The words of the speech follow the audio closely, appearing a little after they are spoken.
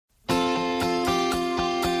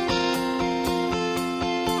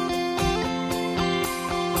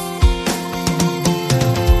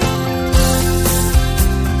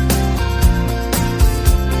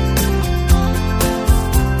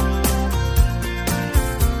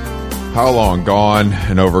How long gone?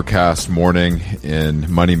 An overcast morning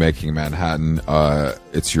in money-making Manhattan.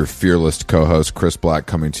 It's your fearless co-host, Chris Black,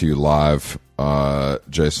 coming to you live.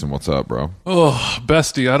 Jason, what's up, bro? Oh,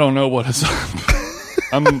 bestie, I don't know what is up.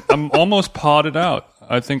 I'm almost potted out.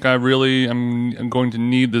 I think I really am going to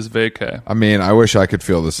need this vacay. I mean, I wish I could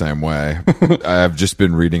feel the same way. I've just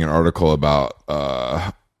been reading an article about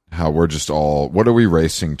how we're just all... What are we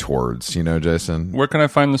racing towards, you know, Jason? Where can I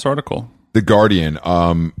find this article? The Guardian.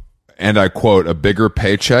 And I quote, "A bigger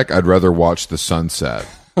paycheck, I'd rather watch the sunset."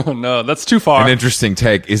 Oh, no, that's too far. An interesting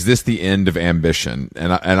take. Is this the end of ambition?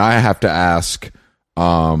 And I have to ask,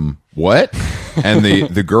 what? And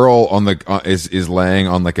the girl on the is laying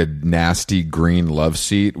on like a nasty green love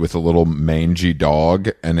seat with a little mangy dog,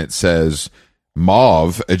 and it says,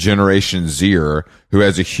 "Mauve, a Generation Zer who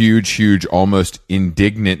has a huge, almost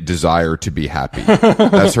indignant desire to be happy."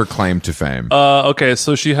 That's her claim to fame. Okay,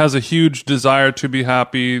 so she has a huge desire to be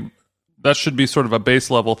happy. That should be sort of a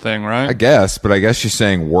base level thing, right? I guess, but I guess she's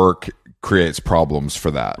saying work creates problems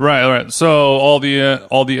for that. Right. So all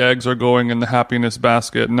the eggs are going in the happiness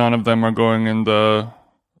basket. None of them are going in the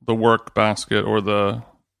work basket or the.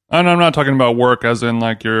 And I'm not talking about work as in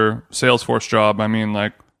like your Salesforce job. I mean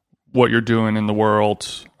like what you're doing in the world,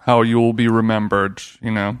 how you will be remembered.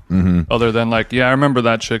 You know, Other than like, yeah, I remember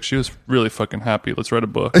that chick. She was really fucking happy. Let's write a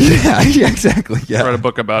book. Yeah, exactly. Yeah, Let's write a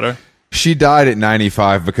book about her. She died at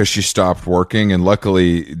 95 because she stopped working, and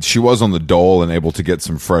luckily she was on the dole and able to get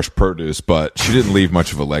some fresh produce, but she didn't leave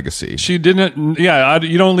much of a legacy. She didn't. Yeah,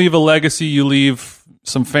 you don't leave a legacy. You leave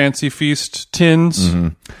some fancy feast tins.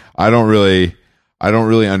 I don't really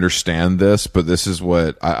understand this, but this is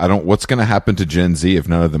what I don't. What's going to happen to Gen Z if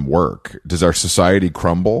none of them work? Does our society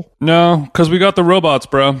crumble? No, because we got the robots,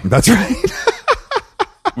 bro. That's right.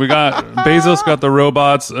 We got Bezos got the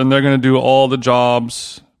robots, and they're going to do all the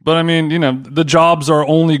jobs. But I mean, you know, the jobs are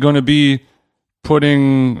only going to be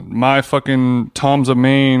putting my fucking Tom's of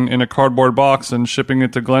Maine in a cardboard box and shipping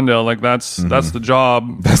it to Glendale. Like that's the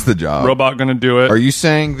job. That's the job. Robot going to do it. Are you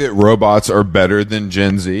saying that robots are better than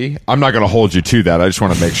Gen Z? I'm not going to hold you to that. I just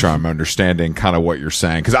want to make sure I'm understanding kind of what you're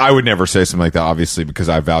saying, because I would never say something like that, obviously, because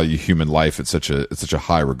I value human life at such a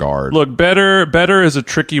high regard. Look, better is a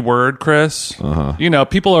tricky word, Chris. You know,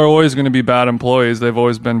 people are always going to be bad employees. They've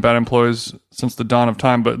always been bad employees since the dawn of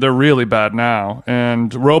time, but they're really bad now.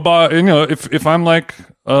 And robot, you know, if I'm like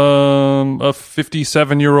a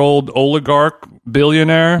 57-year-old oligarch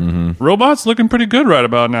billionaire, robots looking pretty good right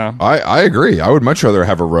about now. I agree. I would much rather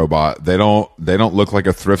have a robot. They don't look like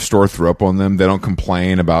a thrift store threw up on them. They don't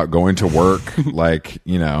complain about going to work. Like,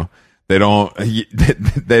 you know, they don't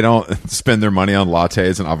spend their money on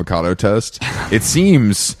lattes and avocado toast. It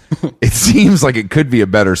seems like it could be a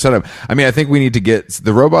better setup. I mean, I think we need to get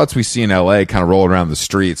the robots we see in LA kind of roll around the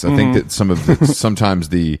streets. I think that sometimes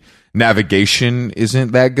the navigation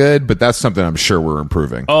isn't that good, but that's something I'm sure we're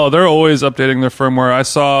improving. Oh, they're always updating their firmware. I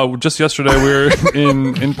saw just yesterday we were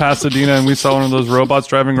in Pasadena, and we saw one of those robots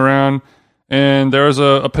driving around, and there was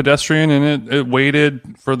a pedestrian, and it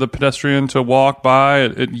waited for the pedestrian to walk by.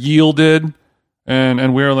 It yielded,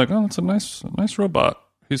 and we were like, oh, that's a nice robot.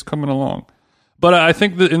 He's coming along. But I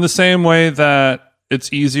think that in the same way that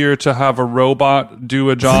it's easier to have a robot do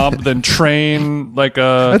a job than train like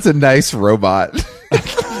a... That's a nice robot.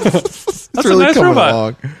 That's really a nice coming robot.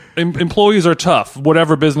 along. Employees are tough,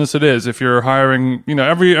 whatever business it is. If you're hiring, you know,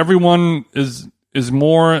 everyone is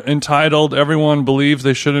more entitled. Everyone believes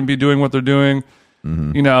they shouldn't be doing what they're doing.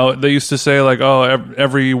 You know, they used to say like, oh,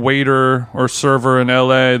 every waiter or server in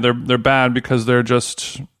LA, they're bad because they're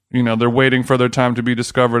just, you know, they're waiting for their time to be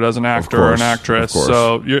discovered as an actor or an actress.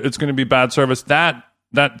 So it's going to be bad service. That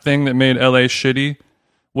thing that made LA shitty,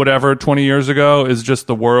 whatever, 20 years ago, is just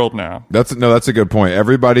the world now. That's a good point.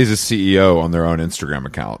 Everybody's a CEO on their own Instagram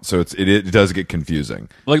account, so it does get confusing.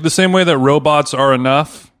 Like the same way that robots are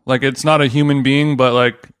enough. Like it's not a human being, but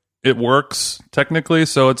like it works technically,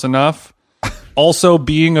 so it's enough. Also,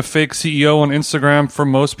 being a fake CEO on Instagram for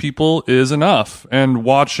most people is enough, and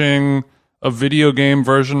watching a video game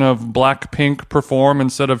version of Blackpink perform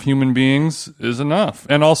instead of human beings is enough.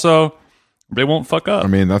 And also, they won't fuck up. I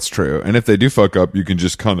mean, that's true. And if they do fuck up, you can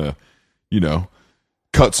just kind of, you know,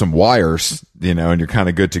 cut some wires, you know, and you're kind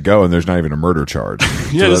of good to go, and there's not even a murder charge.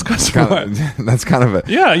 Yeah, so just cut some wires. That's kind of a...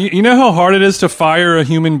 Yeah, you know how hard it is to fire a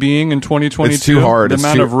human being in 2022? It's too hard. The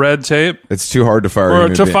amount of red tape? It's too hard to fire a Or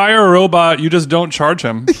human to being. fire a robot, you just don't charge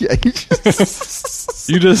him. Yeah,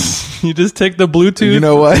 You just... You just take the Bluetooth You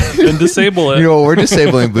know what? and disable it. You know what? We're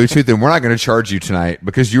disabling Bluetooth, and we're not going to charge you tonight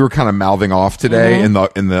because you were kind of mouthing off today in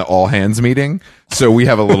the all hands meeting. So we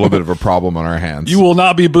have a little bit of a problem on our hands. You will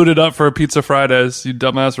not be booted up for Pizza Fridays, you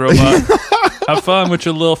dumbass robot. Have fun with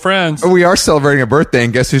your little friends. We are celebrating a birthday,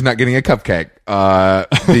 and guess who's not getting a cupcake?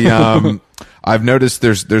 I've noticed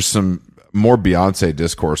there's some more Beyonce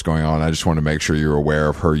discourse going on. I just want to make sure you're aware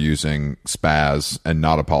of her using spaz and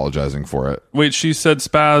not apologizing for it. Wait, she said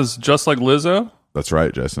spaz just like Lizzo? That's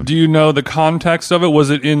right, Jason. Do you know the context of it? Was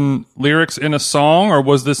it in lyrics in a song, or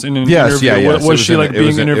was this in an interview? Yes. Was she like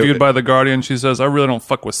being interviewed by The Guardian? She says, "I really don't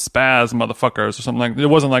fuck with spaz, motherfuckers," or something like. It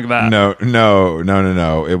wasn't like that.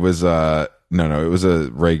 No. It was it was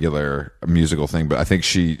a regular musical thing, but I think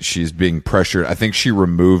she's being pressured. I think she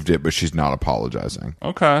removed it, but she's not apologizing.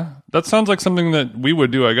 Okay, that sounds like something that we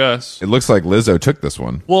would do, I guess. It looks like Lizzo took this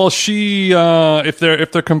one. Well, she if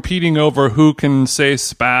they're competing over who can say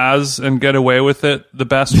spaz and get away with it the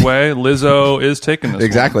best way, Lizzo is taking this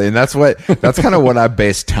exactly, one. and that's kind of what I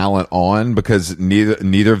base talent on, because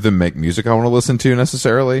neither of them make music I want to listen to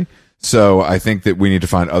necessarily. So I think that we need to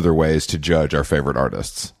find other ways to judge our favorite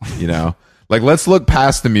artists. You know. Like, let's look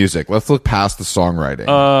past the music. Let's look past the songwriting.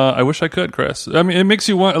 I wish I could, Chris. I mean, it makes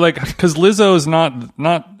you want, like, because Lizzo is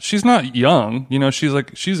she's not young. You know,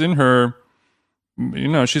 she's in her, you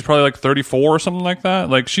know, she's probably like 34 or something like that.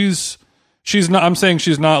 Like, she's not, I'm saying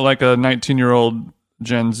she's not like a 19-year-old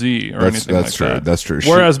Gen Z or anything like that. That's true.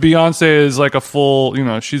 Whereas Beyonce is like a full, you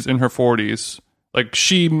know, she's in her 40s. Like,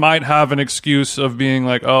 she might have an excuse of being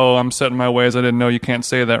like, oh, I'm set in my ways. I didn't know you can't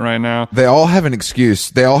say that right now. They all have an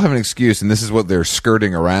excuse. And this is what they're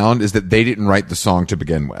skirting around, is that they didn't write the song to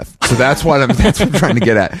begin with. So that's what I'm trying to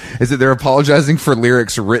get at, is that they're apologizing for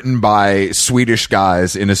lyrics written by Swedish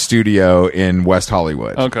guys in a studio in West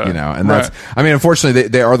Hollywood. Okay. You know, and that's, I mean, unfortunately,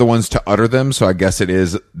 they are the ones to utter them, so I guess it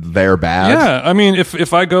is their bad. Yeah, I mean,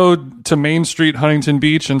 if I go to Main Street, Huntington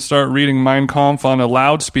Beach, and start reading Mein Kampf on a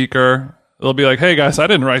loudspeaker, they'll be like, "Hey guys, I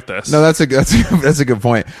didn't write this." No, that's a good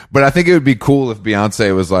point. But I think it would be cool if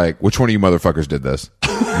Beyonce was like, "Which one of you motherfuckers did this?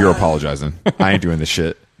 You're apologizing. I ain't doing this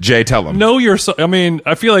shit." Jay, tell them. Know your. I mean,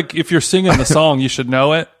 I feel like if you're singing the song, you should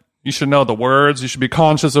know it. You should know the words. You should be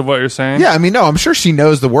conscious of what you're saying. Yeah, I mean, no, I'm sure she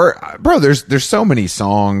knows the word, bro. There's so many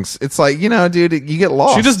songs. It's like, you know, dude, you get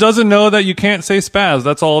lost. She just doesn't know that you can't say spaz.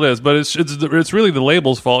 That's all it is. But it's really the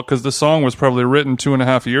label's fault, because the song was probably written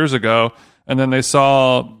 2.5 years ago. And then they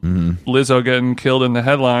saw Lizzo getting killed in the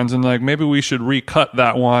headlines, and like, maybe we should recut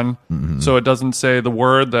that one so it doesn't say the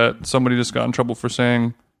word that somebody just got in trouble for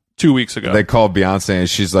saying 2 weeks ago. They called Beyonce, and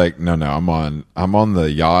she's like, "No, I'm on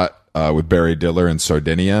the yacht with Barry Diller in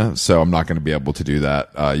Sardinia, so I'm not going to be able to do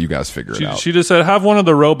that. You guys figure it out." She just said, "Have one of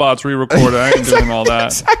the robots re-record it. I ain't doing all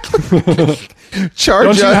that."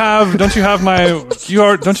 Charge. Don't you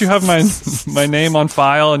have my name on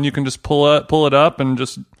file, and you can just pull it up and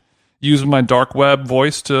just use my dark web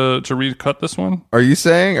voice to recut this one? Are you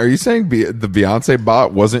saying the Beyonce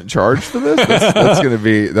bot wasn't charged for this?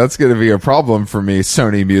 That's gonna be a problem for me,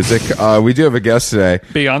 Sony Music. We do have a guest today.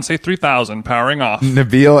 Beyonce 3000 powering off.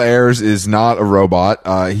 Nabil Ayers is not a robot.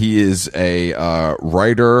 He is a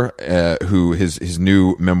writer who his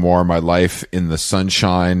new memoir, My Life in the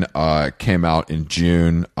Sunshine, came out in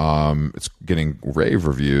June. It's getting rave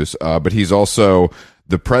reviews, but he's also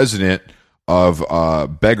the president of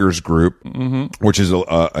Beggars Group, which is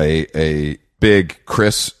a big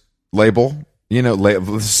Chris label, you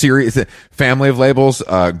know, series, family of labels,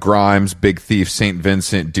 Grimes, Big Thief, St.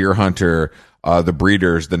 Vincent, Deer Hunter, The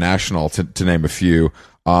Breeders, The National, to name a few.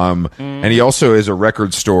 And he also is a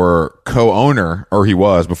record store co-owner, or he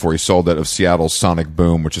was before he sold it, of Seattle's Sonic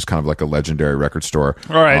Boom, which is kind of like a legendary record store.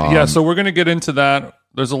 All right. Yeah. So we're going to get into that.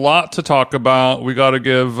 There's a lot to talk about. We got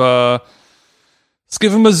to let's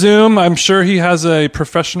give him a Zoom. I'm sure he has a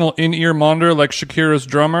professional in-ear monitor like Shakira's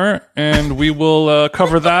drummer, and we will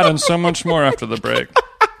cover that and so much more after the break.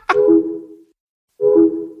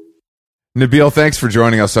 Nabil, thanks for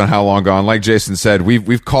joining us on How Long Gone. Like Jason said,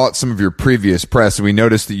 we've caught some of your previous press, and we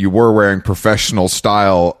noticed that you were wearing professional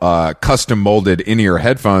style, custom molded in-ear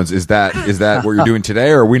headphones. Is that what you're doing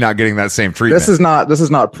today, or are we not getting that same treatment? This is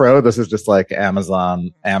not pro. This is just like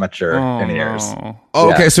Amazon amateur in-ears.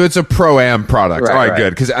 Oh, okay, so it's a pro-am product. Right, all right, right.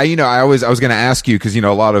 good. Because I was going to ask you, because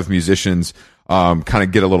a lot of musicians kind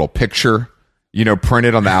of get a little picture,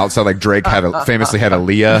 printed on the outside, like Drake famously had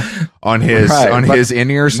Aaliyah on his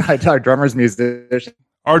in-ears. Our drummers, musicians.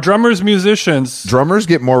 Our drummers, musicians. Drummers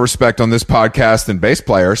get more respect on this podcast than bass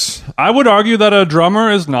players. I would argue that a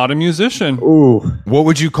drummer is not a musician. Ooh. What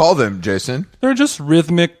would you call them, Jason? They're just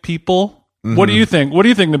rhythmic people. What do you think? What do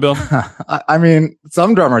you think, Nabil? I mean,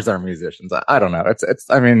 some drummers are musicians. I don't know.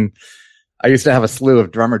 I mean, I used to have a slew of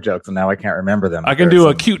drummer jokes, and now I can't remember them. I can do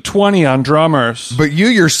a cute 20 on drummers. But you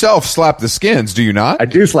yourself slap the skins, do you not? I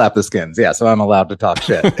do slap the skins, yeah. So I'm allowed to talk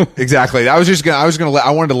shit. Exactly. I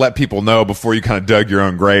wanted to let people know before you kind of dug your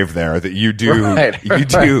own grave there that you do. Right.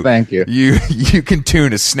 Thank you. You can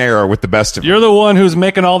tune a snare with the best of them. You're the one who's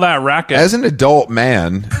making all that racket. As an adult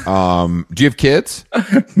man, do you have kids?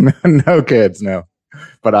 No kids, no.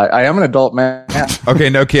 But I am an adult man. Okay,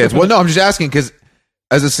 no kids. Well, no, I'm just asking because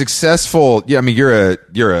as a successful, you're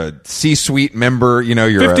a C-suite member. You know,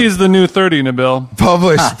 you're 50 is the new 30, Nabil.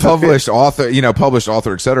 published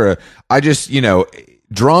author, etc. I just,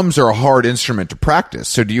 drums are a hard instrument to practice.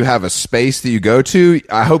 So do you have a space that you go to?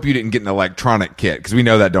 I hope you didn't get an electronic kit because we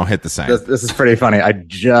know that don't hit the same. This is pretty funny. I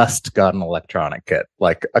just got an electronic kit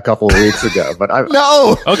like a couple of weeks ago, but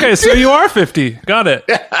no. Okay, so you are 50. Got it.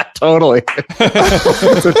 Yeah, totally.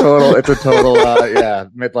 It's a total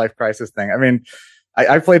midlife crisis thing. I mean,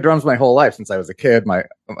 I played drums my whole life since I was a kid. My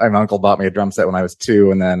uncle bought me a drum set when I was 2.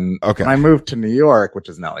 And then when I moved to New York, which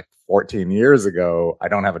is now like 14 years ago, I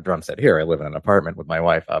don't have a drum set here. I live in an apartment with my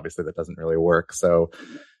wife. Obviously that doesn't really work. So,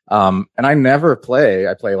 and I never play.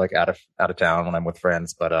 I play like out of town when I'm with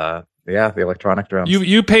friends, but, the electronic drums.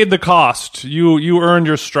 You paid the cost. You earned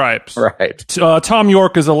your stripes. Right. Tom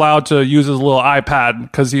York is allowed to use his little iPad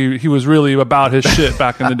because he was really about his shit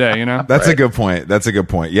back in the day. You know. That's a good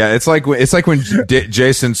point. Yeah, it's like when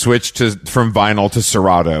Jason switched from vinyl to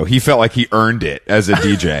Serato. He felt like he earned it as a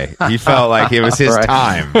DJ. He felt like it was his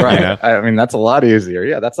time. Right. You know? I mean, that's a lot easier.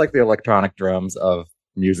 Yeah, that's like the electronic drums of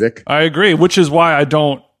music. I agree, which is why I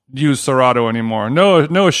don't use Serato anymore.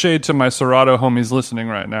 No shade to my Serato homies listening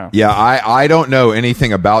right now. Yeah, I don't know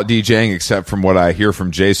anything about DJing except from what I hear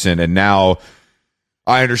from Jason, and now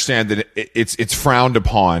I understand that it's frowned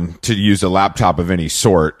upon to use a laptop of any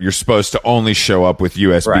sort. You're supposed to only show up with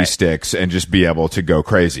USB sticks and just be able to go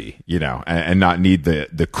crazy, and not need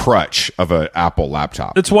the crutch of an Apple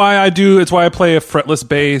laptop. It's why I play a fretless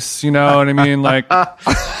bass, you know what I mean? Like,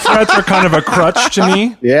 frets are kind of a crutch to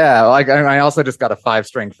me. Yeah, like I also just got a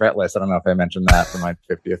 5-string fretless. I don't know if I mentioned that for my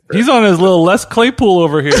 50th birthday. He's on his little Les Claypool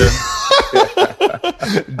over here.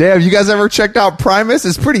 Damn, you guys ever checked out Primus?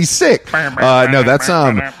 It's pretty sick. No, that's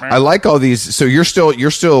I like all these. So you're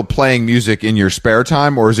still playing music in your spare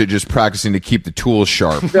time, or is it just practicing to keep the tools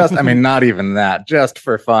sharp? Not even that. Just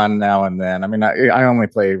for fun now and then. I mean, I only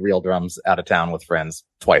play real drums out of town with friends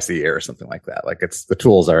twice a year or something like that. Like the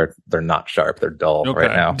tools they're not sharp. They're dull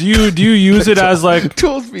right now. Do you use it as like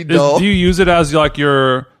tools be dull? Do you use it as like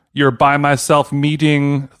your by myself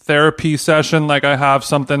meeting therapy session? Like I have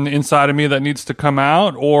something inside of me that needs to come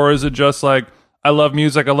out, or is it just like, I love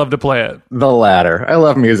music, I love to play it? The latter. I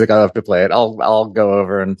love music, I love to play it. I'll go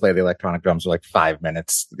over and play the electronic drums for like 5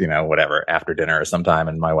 minutes, whatever, after dinner or sometime,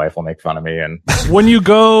 and my wife will make fun of me. And when you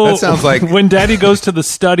go, that sounds like when Daddy goes to the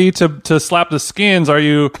study to slap the skins, are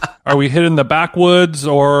we hitting the backwoods,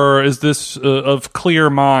 or is this of clear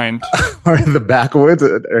mind? Or the backwoods?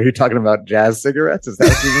 Are you talking about jazz cigarettes? Is that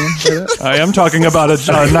what you mean? I am talking about a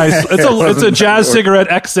nice. It's a jazz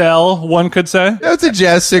cigarette XL. One could say. Yeah, it's a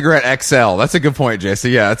jazz cigarette XL. That's a good point,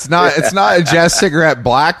 Jason. Yeah, it's not a jazz cigarette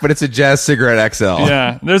black, but it's a jazz cigarette XL.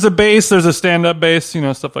 Yeah, there's a bass, there's a stand-up bass,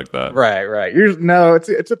 stuff like that. Right.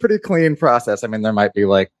 It's a pretty clean process. I mean, there might be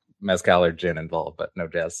like mezcal or gin involved, but no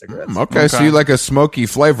jazz cigarettes. Okay, so you like a smoky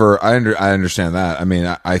flavor. I understand that. I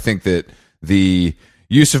mean, I think that the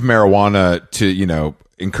use of marijuana to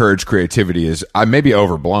encourage creativity is maybe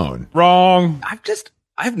overblown. Wrong.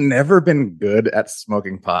 I've never been good at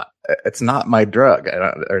smoking pot. It's not my drug,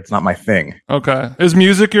 or it's not my thing. Okay. Is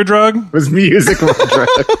music your drug? Was music my drug?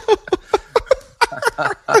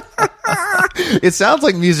 It sounds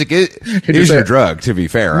like music is your drug, to be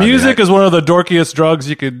fair. Music is one of the dorkiest drugs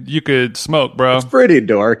you could smoke, bro. It's pretty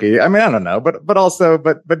dorky. I mean, I don't know,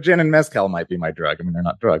 but gin and mezcal might be my drug. I mean, they're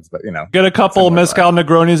not drugs, but get a couple mezcal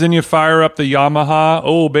Negronis and you fire up the Yamaha.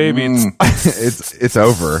 Oh, baby. It's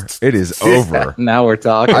over. It is over. Now we're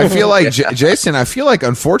talking. I feel like, Jason,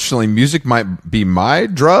 unfortunately, music might be my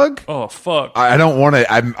drug. Oh, fuck. I don't want to,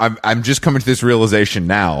 I'm just coming to this realization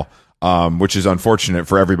now. Which is unfortunate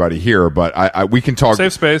for everybody here, but we can talk.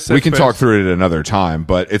 Safe space. Talk through it at another time.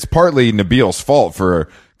 But it's partly Nabil's fault for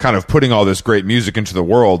kind of putting all this great music into the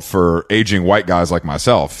world for aging white guys like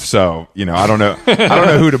myself. So I don't know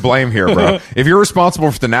who to blame here, bro. If you're responsible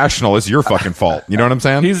for the National, it's your fucking fault. You know what I'm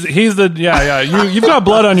saying? He's the You've got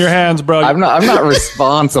blood on your hands, bro. I'm not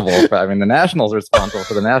responsible for. I mean, the National's responsible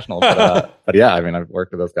for the National, but but yeah, I mean, I've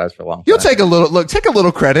worked with those guys for a long time. You'll take a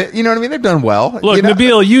little credit. You know what I mean? They've done well. Look, you know?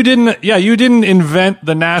 Nabil, you didn't invent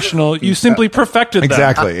the National. You simply perfected them.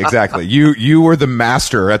 Exactly. You were the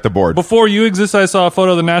master at the board. Before you exist, I saw a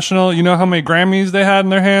photo of the National. You know how many Grammys they had in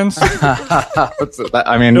their hands?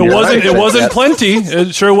 I mean, it wasn't plenty.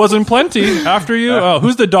 It sure wasn't plenty after you. Oh,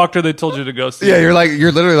 who's the doctor they told you to go see? Yeah,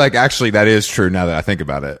 you're literally like, actually, that is true now that I think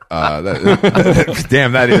about it.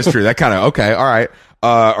 Damn, that is true. That kind of, okay, all right.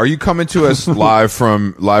 Are you coming to us live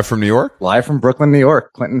from New York? Live from Brooklyn, New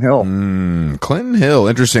York, Clinton Hill. Clinton Hill,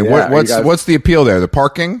 interesting. Yeah, what's the appeal there? The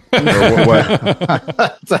parking? Or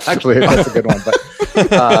what? That's a good one.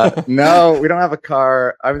 But no, we don't have a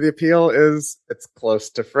car. I mean, the appeal is it's close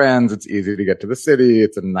to Friends. It's easy to get to the city.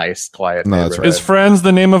 It's a nice, quiet neighborhood. Right. Is Friends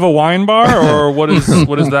the name of a wine bar, or what is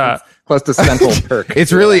that? Close to Central Perk.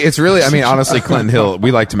 It's really. I mean, honestly, Clinton Hill.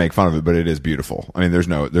 We like to make fun of it, but it is beautiful. I mean, there's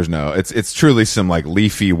no. It's truly some like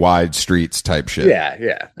leafy, wide streets type shit.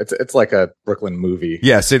 Yeah. It's like a Brooklyn movie.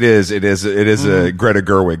 Yes, it is. It is a Greta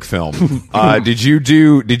Gerwig film. Did you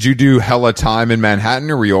do hella time in Manhattan,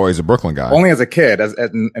 or were you always a Brooklyn guy? Only as a kid.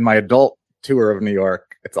 In my adult tour of New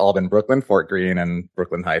York, it's all been Brooklyn, Fort Greene, and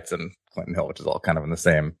Brooklyn Heights, and Clinton Hill, which is all kind of in the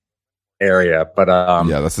same area. But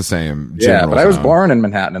yeah, that's the same. Yeah, but I was born in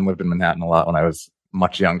Manhattan and lived in Manhattan a lot when I was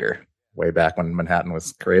much younger. Way back when Manhattan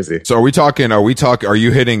was crazy. So are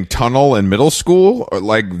you hitting Tunnel in middle school, or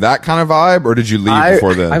like that kind of vibe, or did you leave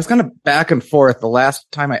before then? I was kind of back and forth. The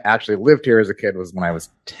last time I actually lived here as a kid was when I was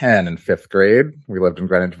 10 in 5th grade. We lived in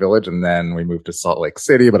Greenwich Village, and then we moved to Salt Lake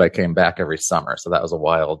City, but I came back every summer. So that was a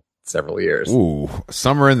wild several years. Ooh,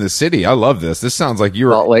 summer in the city. I love this. This sounds like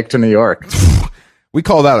Salt Lake to New York. We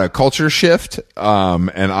call that a culture shift.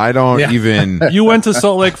 And I don't even. You went to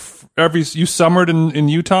Salt Lake you summered in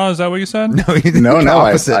Utah? Is that what you said? No.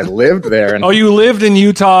 I lived there. And you lived in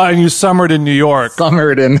Utah and you summered in New York.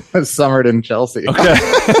 Summered in Chelsea. Okay.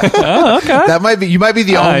 Okay. You might be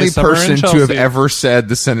the only person to have ever said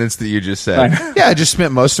the sentence that you just said. Yeah, I just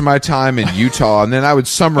spent most of my time in Utah, and then I would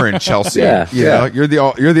summer in Chelsea. Yeah. You're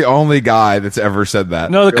the only guy that's ever said that.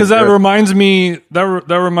 No, because that reminds me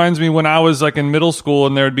when I was like in middle school,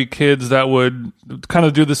 and there would be kids that would kind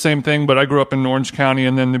of do the same thing. But I grew up in Orange County,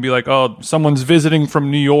 and then they'd be like, oh, someone's visiting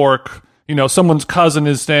from New York. You know, someone's cousin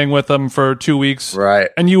is staying with them for 2 weeks. Right.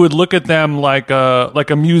 And you would look at them like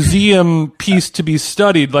a museum piece to be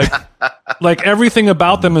studied. Like everything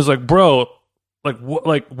about them is like, bro,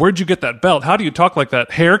 like where'd you get that belt? How do you talk like that?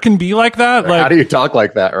 Hair can be like that? Like, how do you talk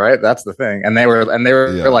like that? Right. That's the thing. And they were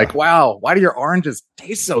like, wow, why do your oranges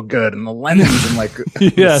taste so good? And the lemons and like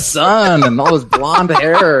the sun and all this blonde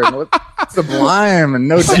hair and Sublime and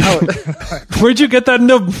no doubt. Where'd you get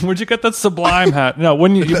that Sublime hat? No,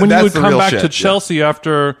 when you would come back to Chelsea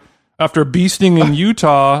after beasting in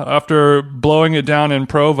Utah, after blowing it down in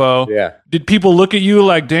Provo, did people look at you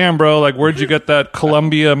like, damn, bro, like where'd you get that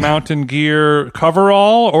Columbia Mountain Gear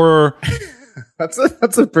coverall? Or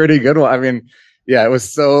that's a pretty good one. I mean, yeah, it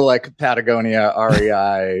was so like Patagonia,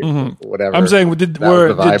 REI, whatever. I'm saying, did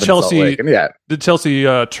Chelsea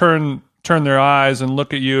turn their eyes and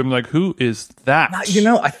look at you and be like, who is that?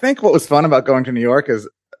 I think what was fun about going to New York is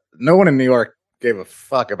no one in New York gave a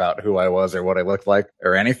fuck about who I was or what I looked like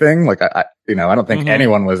or anything. Like I don't think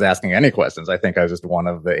anyone was asking any questions. I think I was just one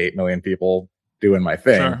of the 8 million people doing my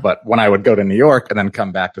thing. Sure. But when I would go to New York and then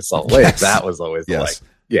come back to Salt Lake, that was always like,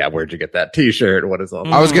 yeah, where'd you get that T-shirt? What is all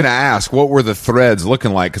that? I was going to ask, what were the threads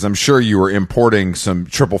looking like? Because I'm sure you were importing some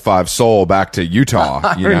 555 soul back to Utah.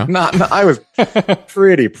 I was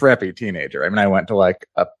pretty preppy teenager. I mean, I went to like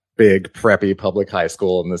a big preppy public high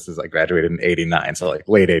school, and I graduated in '89, so like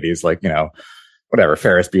late '80s, like whatever,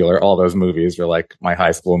 Ferris Bueller, all those movies were like my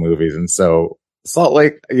high school movies, and so Salt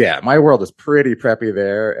Lake, my world is pretty preppy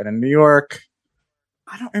there, and in New York,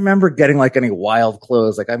 I don't remember getting like any wild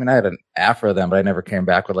clothes. Like, I mean, I had an afro then, but I never came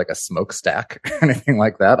back with like a smokestack or anything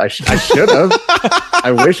like that. I should have.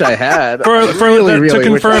 I wish I had. To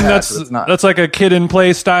confirm, that's like a Kid and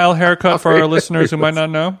Play style haircut for our listeners who might not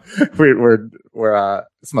know. We're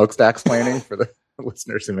smokestack explaining for the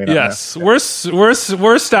listeners who may not know.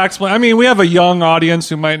 We're stacks. I mean, we have a young audience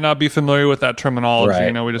who might not be familiar with that terminology.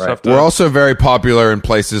 Right, we just have to. We're also very popular in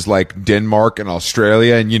places like Denmark and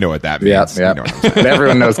Australia, and you know what that means. Yeah. And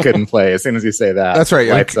everyone knows Kid and Play. As soon as you say that, that's right.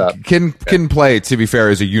 Lights up. Kid and Play, to be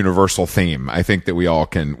fair, is a universal theme. I think that we all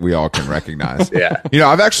can recognize.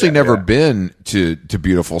 I've actually never been to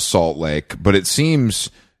beautiful Salt Lake, but it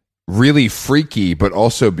seems really freaky, but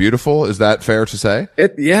also beautiful. Is that fair to say?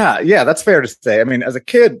 Yeah, that's fair to say. I mean, as a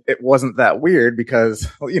kid, it wasn't that weird because,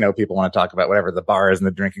 people want to talk about whatever the bars and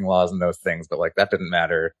the drinking laws and those things, but like that didn't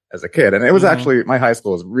matter as a kid. And it was actually, my high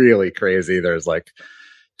school was really crazy. There's like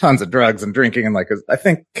tons of drugs and drinking. And like, I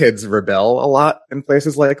think kids rebel a lot in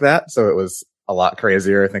places like that. So it was a lot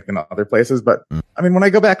crazier, I think, than other places. But I mean, when I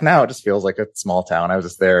go back now, it just feels like a small town. I was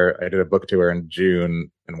just there. I did a book tour in June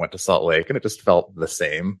and went to Salt Lake, and it just felt the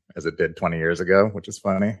same as it did 20 years ago, which is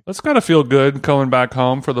funny. That's gotta feel good coming back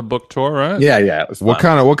home for the book tour, right? Yeah, it was fun. What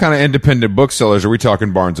kind of independent booksellers are we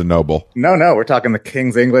talking? Barnes and Noble? No, we're talking the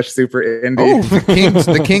King's English Super Indie. Oh,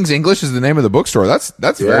 the King's English is the name of the bookstore. That's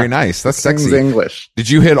very nice. That's sexy. King's English. Did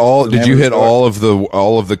you hit all of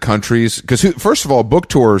the countries? Because first of all, book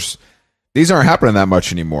tours, these aren't happening that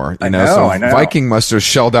much anymore. I know. Viking must have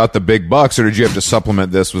shelled out the big bucks, or did you have to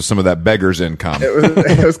supplement this with some of that beggar's income?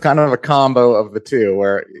 It was kind of a combo of the two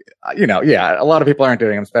where, a lot of people aren't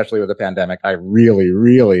doing them, especially with the pandemic. I really,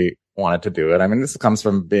 really wanted to do it. I mean, this comes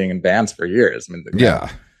from being in bands for years. I mean,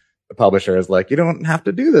 the publisher is like, you don't have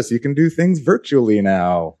to do this. You can do things virtually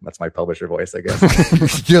now. That's my publisher voice, I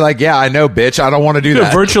guess. You're like, yeah, I know, bitch. I don't want to do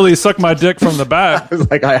that. Virtually suck my dick from the back. I was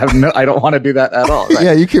like, I don't want to do that at all. Right?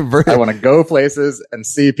 Yeah, you can. I want to go places and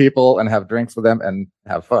see people and have drinks with them and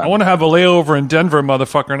have fun. I want to have a layover in Denver,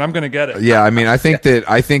 motherfucker, and I'm going to get it. Yeah, I mean, I think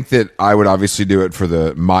that I would obviously do it for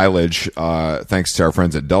the mileage, thanks to our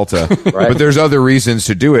friends at Delta. Right. But there's other reasons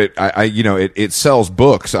to do it. It sells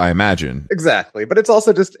books, I imagine. Exactly, but it's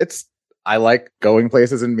also just I like going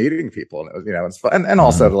places and meeting people, and it was, it's fun, and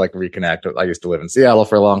also to like reconnect. I used to live in Seattle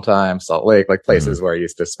for a long time, Salt Lake, like places where I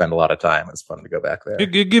used to spend a lot of time. It's fun to go back there.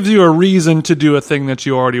 It gives you a reason to do a thing that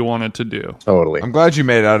you already wanted to do. Totally. I'm glad you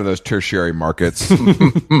made it out of those tertiary markets.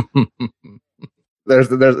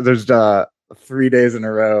 There's 3 days in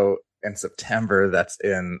a row in September that's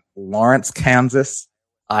in Lawrence, Kansas,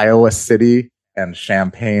 Iowa City, and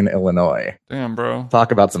Champaign, Illinois. Damn, bro.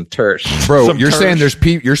 Talk about some tersh. Bro, you're saying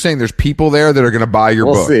there's people there that are going to buy your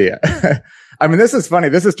book. We'll see. I mean, this is funny.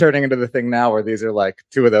 This is turning into the thing now where these are like,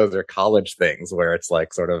 two of those are college things where it's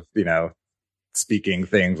like sort of, speaking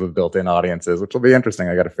things with built-in audiences, which will be interesting.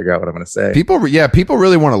 I got to figure out what I'm going to say. People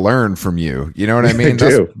really want to learn from you. You know what I mean? They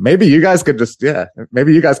do. Maybe you guys could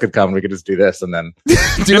maybe you guys could come and we could just do this and then.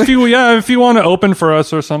 If you want to open for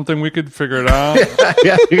us or something, we could figure it out.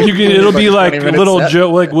 It'll be like little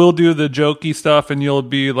joke, like we'll do the jokey stuff and you'll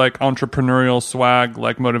be like entrepreneurial swag,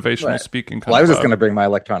 like motivational speaking. Well, I was just going to bring my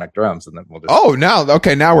electronic drums and then we'll just. Oh, now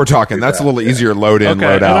we're talking. That's a little easier load in,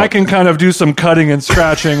 load out. And I can kind of do some cutting and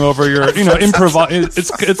scratching over your,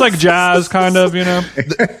 it's like jazz kind of,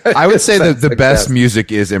 I would say that the best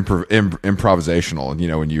music is improvisational,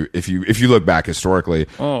 when if you look back historically.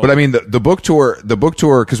 But I mean the book tour,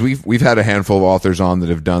 because we've had a handful of authors on that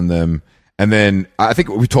have done them, and then I think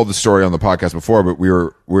we told the story on the podcast before, but we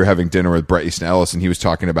were having dinner with Bret Easton Ellis, and he was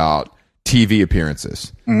talking about TV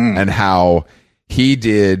appearances and how he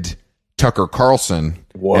did Tucker Carlson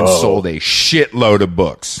and sold a shitload of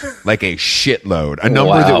books, like a shitload, a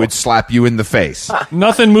number that would slap you in the face.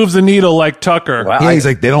 Nothing moves the needle like Tucker. Wow. Yeah, he's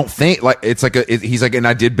like, they don't think like it's like he's like, and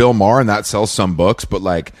I did Bill Maher, and that sells some books, but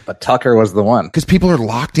Tucker was the one because people are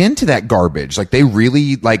locked into that garbage. Like they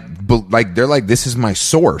really they're like, this is my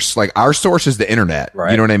source. Like our source is the internet.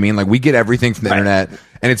 Right. You know what I mean? Like we get everything from the internet.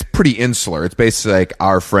 And it's pretty insular. It's basically like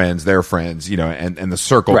our friends, their friends, and the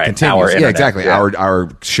circle continues. Yeah, exactly. Yeah.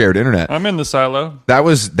 Our shared internet. I'm in the silo.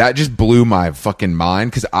 That just blew my fucking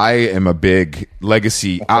mind because I am a big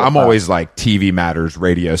legacy. I'm always like TV matters,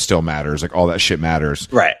 radio still matters, like all that shit matters.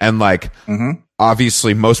 Right. And like,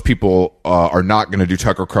 obviously most people are not going to do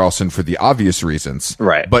Tucker Carlson for the obvious reasons.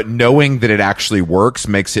 Right. But knowing that it actually works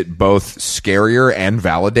makes it both scarier and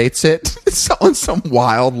validates it on some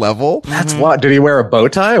wild level. That's why. Did he wear a bow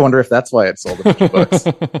tie? I wonder if that's why it sold a bunch of books.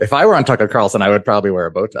 If I were on Tucker Carlson, I would probably wear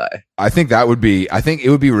a bow tie. I think it would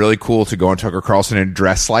be really cool to go on Tucker Carlson and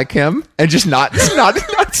dress like him and just not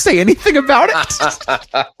say anything about it.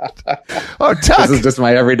 Oh, Tuck. This is just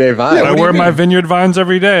my everyday vibe. Yeah, I wear my Vineyard Vines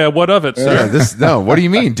every day. What of it, sir? No, what do you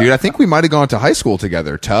mean, dude? I think we might have gone to high school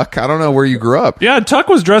together, Tuck. I don't know where you grew up. Yeah, Tuck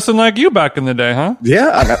was dressing like you back in the day, huh?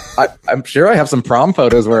 Yeah, I'm sure I have some prom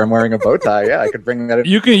photos where I'm wearing a bow tie. Yeah, I could bring that.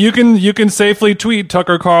 You can safely tweet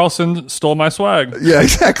Tucker Carlson stole my swag. Yeah,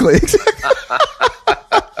 exactly.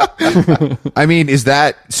 I mean,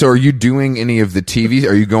 so are you doing any of the TV?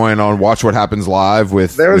 Are you going on Watch What Happens Live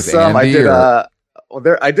with? There was some. Andy,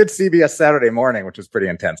 I did CBS Saturday Morning, which was pretty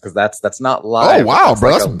intense because that's not live. Oh wow,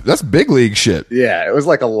 bro, that's big league shit. Yeah, it was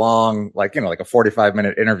like a long, like a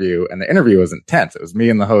 45-minute interview, and the interview was intense. It was me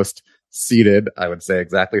and the host seated, I would say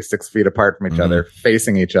exactly 6 feet apart from each other,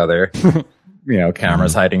 facing each other.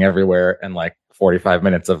 Cameras hiding everywhere, and like 45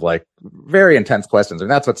 minutes of like very intense questions. And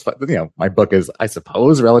that's what's fun. My book is, I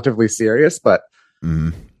suppose, relatively serious, but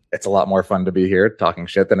it's a lot more fun to be here talking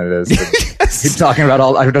shit than it is to be talking about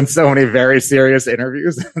I've done so many very serious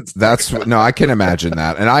interviews. I can imagine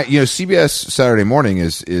that. And CBS Saturday Morning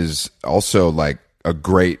is also like a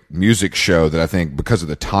great music show that I think because of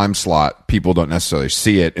the time slot, people don't necessarily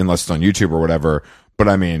see it unless it's on YouTube or whatever. But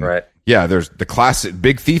I mean, right. Yeah, there's the classic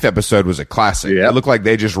Big Thief episode was a classic. Yep. It looked like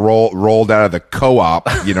they just rolled out of the co-op,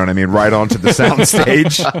 you know what I mean, right onto the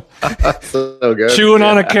soundstage. So good. Chewing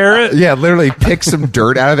on a carrot. Yeah, literally picked some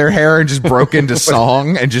dirt out of their hair and just broke into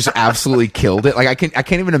song and just absolutely killed it. Like I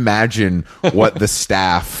can't even imagine what the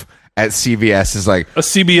staff at CBS is like. A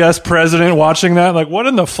CBS president watching that, like, what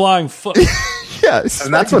in the flying foot? Yes,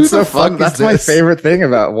 and that's what's so fun. That's one of my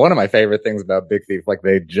favorite things about Big Thief. Like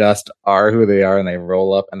they just are who they are, and they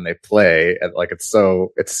roll up and they play, and like it's so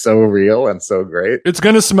real and so great. It's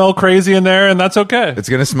gonna smell crazy in there, and that's okay. It's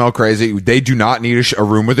gonna smell crazy. They do not need a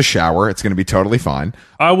room with a shower. It's gonna be totally fine.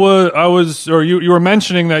 You were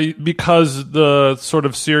mentioning that because the sort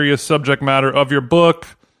of serious subject matter of your book,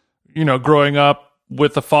 you know, growing up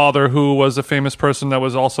with a father who was a famous person that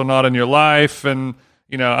was also not in your life, and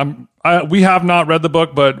you know, we have not read the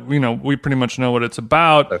book, but you know, we pretty much know what it's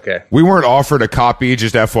about. Okay. We weren't offered a copy,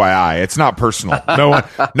 just FYI. It's not personal. No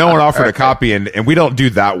one offered a copy, and we don't do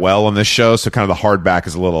that well on this show, so kind of the hardback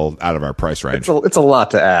is a little out of our price range. It's a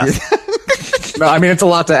lot to ask. No, I mean, it's a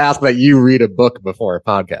lot to ask that you read a book before a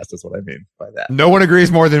podcast is what I mean by that. No one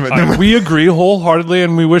agrees more than we agree wholeheartedly,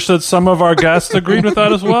 and we wish that some of our guests agreed with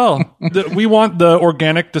that as well. We want the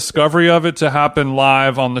organic discovery of it to happen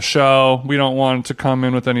live on the show. We don't want to come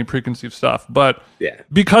in with any preconceived stuff. But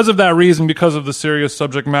because of that reason, because of the serious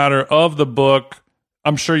subject matter of the book,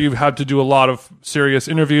 I'm sure you've had to do a lot of serious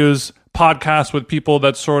interviews, podcasts with people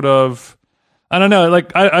that sort of... I don't know,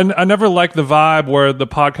 like I never liked the vibe where the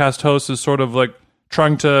podcast host is sort of like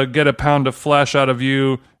trying to get a pound of flesh out of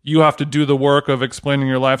you. You have to do the work of explaining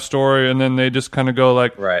your life story, and then they just kind of go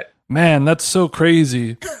like, right, man, that's so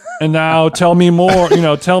crazy. And now tell me more,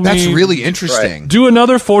 tell me. That's really interesting. Right. Do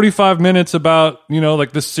another 45 minutes about,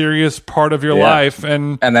 like the serious part of your life.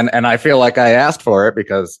 And I feel like I asked for it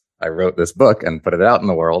because I wrote this book and put it out in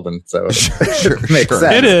the world. And so it makes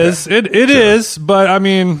sense. It is. It is. But I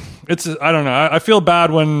mean, I don't know. I feel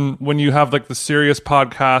bad when you have like the serious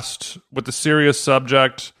podcast with the serious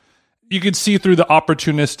subject. You could see through the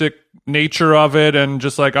opportunistic nature of it, and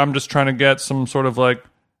just like, I'm just trying to get some sort of like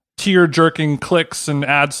tear-jerking clicks and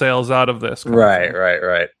ad sales out of this. Right.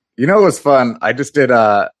 You know, it was fun. I just did,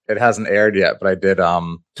 it hasn't aired yet, but I did,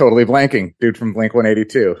 Totally Blanking, dude from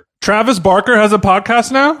Blink-182. Travis Barker has a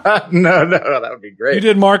podcast now? No, that would be great. You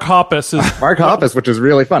did Mark Hoppus. Mark Hoppus, which is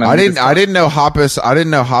really fun. I didn't know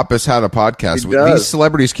Hoppus had a podcast. These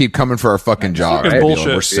celebrities keep coming for our fucking job. Right?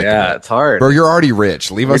 Bullshit. We're sick of it. It's hard. Bro, you're already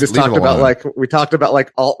rich. We talked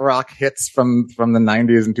about alt rock hits from the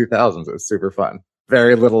 90s and 2000s. It was super fun.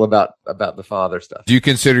 Very little about the father stuff. Do you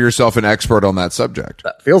consider yourself an expert on that subject?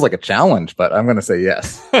 That feels like a challenge, but I'm going to say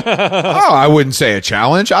yes. I wouldn't say a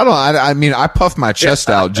challenge. I mean, I puffed my chest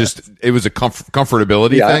out. It was a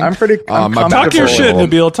comfortability thing. I'm pretty. Talk your shit,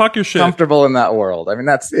 Nabil. Talk your shit. Comfortable in that world. I mean,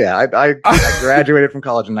 I graduated from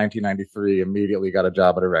college in 1993. Immediately got a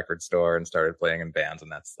job at a record store and started playing in bands. And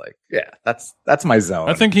that's like, that's my zone.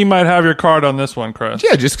 I think he might have your card on this one, Chris.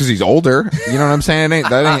 Yeah, just because he's older. You know what I'm saying? It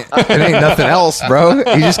ain't nothing else, bro.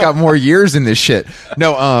 He just got more years in this shit.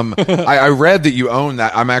 No, I read that you own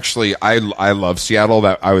that. I love Seattle.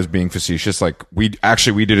 That I was being facetious. Like we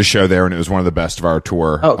did a show there, and it was one of the best of our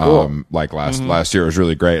tour. Oh, cool. Last year, it was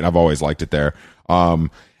really great, and I've always liked it there.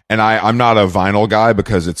 And I'm not a vinyl guy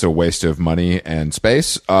because it's a waste of money and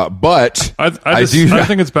space. But I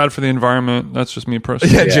think it's bad for the environment. That's just me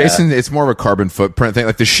personally. Yeah, Jason, it's more of a carbon footprint thing.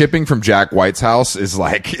 Like the shipping from Jack White's house is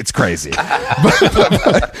like, it's crazy.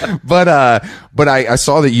 but I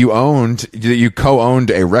saw that you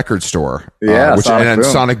co-owned a record store. Yeah,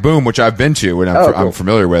 Sonic Boom, which I've been to and I'm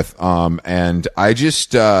familiar with. And I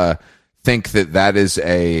just think that is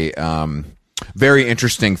a very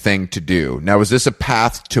interesting thing to do. Now, is this a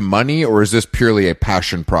path to money, or is this purely a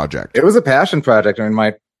passion project? It was a passion project. I mean,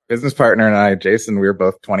 my business partner and I, Jason, we were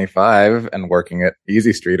both 25 and working at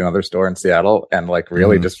Easy Street, another store in Seattle, and like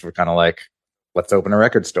really just for kind of like, let's open a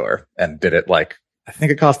record store, and did it like, I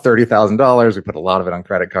think it cost $30,000. We put a lot of it on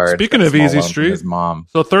credit cards. Speaking of Easy Street, his mom.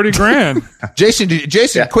 So $30,000.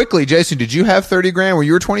 Jason, quickly, did you have $30,000 when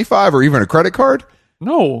you were 25, or even a credit card?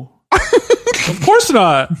 No. Of course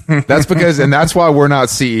not. That's that's why we're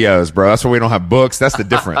not CEOs, bro. That's why we don't have books. That's the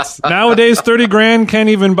difference. Nowadays, $30,000 can't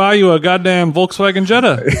even buy you a goddamn Volkswagen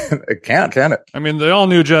Jetta. It can't, can it? I mean, the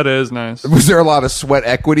all-new Jetta is nice. Was there a lot of sweat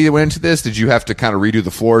equity that went into this? Did you have to kind of redo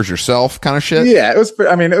the floors yourself kind of shit? Yeah, it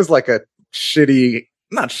was like a shitty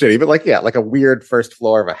not shitty, but like, yeah, like a weird first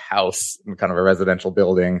floor of a house in kind of a residential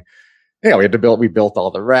building. Yeah, we built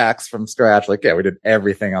all the racks from scratch. Like, yeah, we did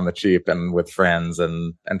everything on the cheap and with friends.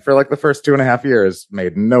 And for like the first 2.5 years,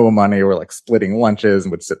 made no money. We're like splitting lunches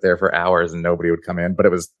and would sit there for hours and nobody would come in. But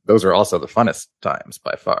those are also the funnest times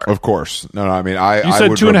by far. Of course. No, I mean, you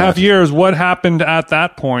said 2.5 years. What happened at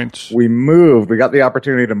that point? We moved. We got the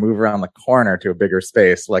opportunity to move around the corner to a bigger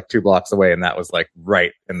space, like 2 blocks away. And that was like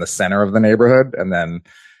right in the center of the neighborhood. And then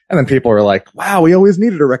people were like, wow, we always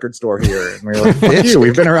needed a record store here. And we were like, fuck you,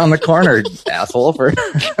 we've been around the corner, asshole, for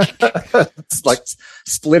it's like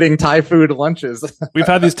splitting Thai food lunches. We've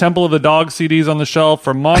had these Temple of the Dog CDs on the shelf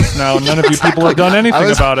for months now, and none of you people have done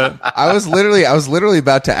anything about it. I was literally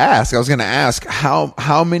about to ask. I was going to ask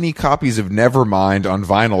how many copies of Nevermind on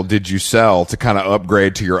vinyl did you sell to kind of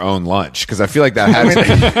upgrade to your own lunch? Because I feel like that has to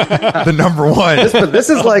be the number one. This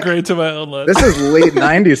is like upgrade to my own lunch. This is late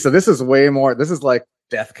 90s, so this is way more. This is like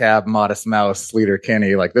Death Cab, Modest Mouse,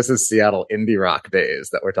 Sleater-Kinney. Like, this is Seattle indie rock days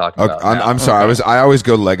that we're talking about. I'm sorry. Okay. I always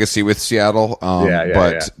go legacy with Seattle.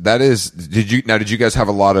 But that is, did you guys have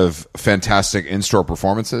a lot of fantastic in-store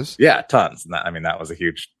performances? Yeah, tons. That was a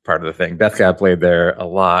huge part of the thing. Death Cab played there a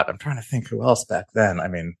lot. I'm trying to think who else back then. I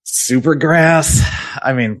mean, Supergrass.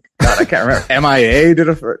 I mean, God, I can't remember. MIA did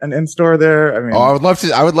an in-store there. I mean, I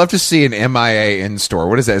would love to see an MIA in-store.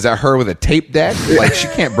 What is that? Is that her with a tape deck? Like, she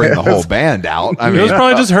can't bring the whole band out. I mean, it was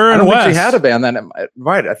probably just her and Wes. She had a band then,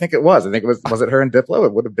 right? I think it was. I think it was it her and Diplo?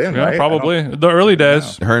 It would have been, right? Probably the early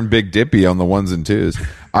days. Her and Big Dippy on the ones and twos.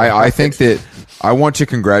 I think that I want to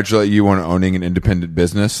congratulate you on owning an independent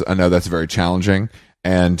business. I know that's very challenging.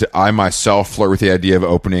 And I myself flirt with the idea of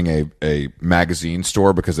opening a magazine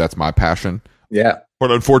store because that's my passion. Yeah. But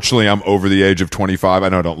unfortunately, I'm over the age of 25. I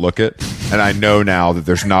know I don't look it. And I know now that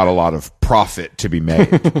there's not a lot of profit to be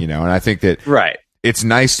made, and I think that right. It's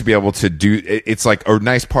nice to be able to do, it's like a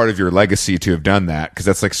nice part of your legacy to have done that. Cause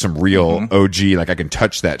that's like some real OG, like I can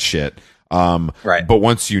touch that shit. Right. But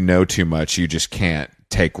once you know too much, you just can't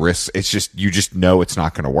take risks. It's just, you just know it's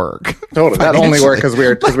not going to work. Totally. That only worked because we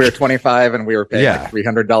were 25 and we were paying like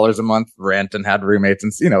 $300 a month rent and had roommates,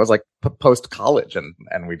 and it was like post college, and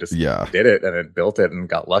we just did it, and it built it and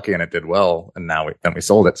got lucky and it did well, and then we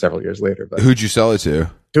sold it several years later. But who'd you sell it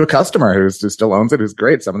to? To a customer who still owns it, who's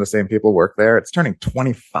great. Some of the same people work there. It's turning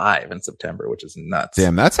 25 in September, which is nuts.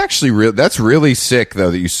 Damn, that's actually real. That's really sick, though,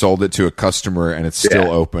 that you sold it to a customer and it's still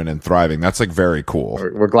open and thriving. That's like very cool.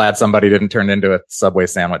 We're glad somebody didn't turn it into a Subway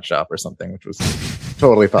sandwich shop or something, which was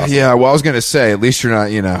totally possible. Yeah, well, I was going to say, at least you're not,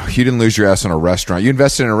 you didn't lose your ass on a restaurant. You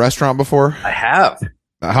invested in a restaurant before? I have.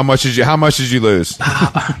 How much did you lose?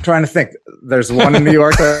 I'm trying to think. There's one in New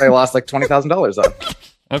York that I lost like $20,000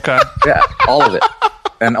 on. Okay. Yeah, all of it.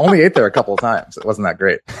 And only ate there a couple of times. It wasn't that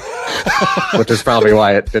great, which is probably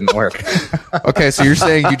why it didn't work. Okay, so you're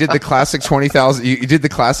saying you did the classic $20,000. You did the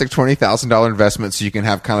classic $20,000 investment, so you can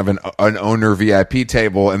have kind of an owner VIP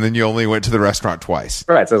table, and then you only went to the restaurant twice.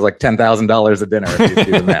 Right, so it's like $10,000 a dinner if you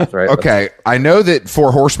do the math, right? Okay, I know that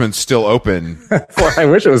Four Horsemen's still open. I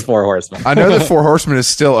wish it was Four Horsemen. I know that Four Horsemen is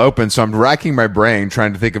still open, so I'm racking my brain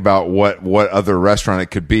trying to think about what other restaurant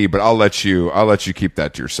it could be. But I'll let you keep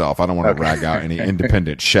that to yourself. I don't want to rag out any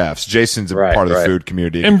independent chefs. Jason's a part of the food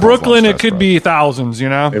community. In Brooklyn, it could be thousands, It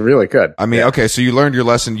really could. I mean, okay, so you learned your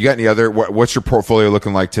lesson. You got any other, what's your portfolio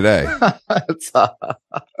looking like today? It's not,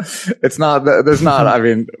 there's not, I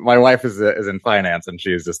mean, my wife is in finance, and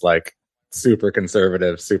she's just like super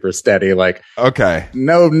conservative, super steady. Like, okay.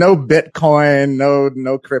 No Bitcoin,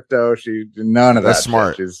 no crypto. None of that. That's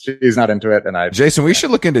smart. She's not into it. And Jason, we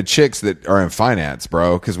should look into chicks that are in finance,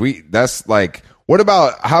 bro. Cause that's like,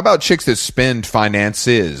 how about chicks that spend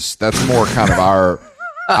finances? That's more kind of our,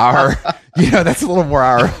 that's a little more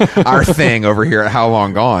our thing over here at How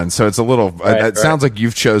Long Gone. So it's a little, sounds like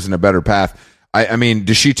you've chosen a better path. I mean,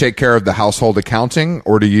 does she take care of the household accounting,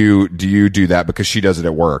 or do you do that because she does it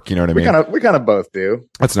at work? You know what I mean? We kind of both do.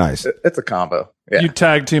 That's nice. It's a combo. Yeah. You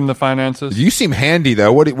tag team the finances. You seem handy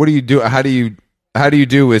though. What do you do? How do you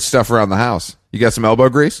do with stuff around the house? You got some elbow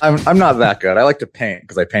grease? I'm not that good. I like to paint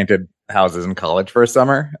because I painted houses in college for a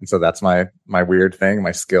summer, and so that's my weird thing,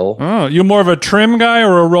 my skill. Oh, you more of a trim guy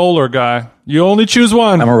or a roller guy? You only choose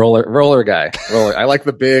one. I'm a roller guy. I like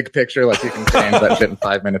the big picture, like you can change that shit in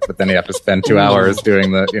 5 minutes, but then you have to spend 2 hours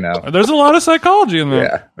doing the, There's a lot of psychology in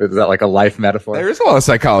there. Yeah. Is that like a life metaphor? There's a lot of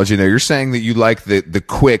psychology in there. You're saying that you like the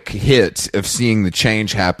quick hit of seeing the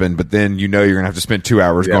change happen, but then you're going to have to spend 2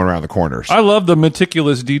 hours going around the corners. I love the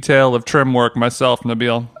meticulous detail of trim work. myself,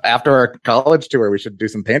 Nabil. After our college tour, we should do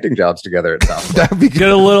some painting jobs together. It sounds like. That'd be good. Get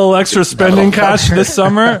a little extra spending cash this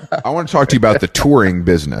summer. I want to talk to you about the touring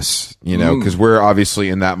business, because we're obviously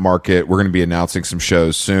in that market. We're going to be announcing some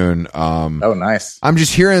shows soon. Oh, nice. I'm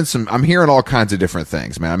hearing all kinds of different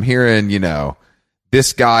things, man. I'm hearing,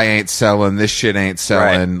 this guy ain't selling, this shit ain't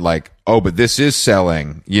selling, like, oh, but this is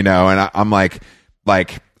selling, and I'm like,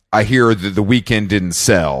 I hear that the Weeknd didn't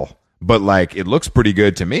sell, but like, it looks pretty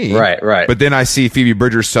good to me. Right. But then I see Phoebe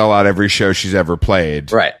Bridgers sell out every show she's ever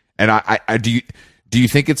played. Right. And I do you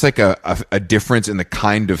think it's like a difference in the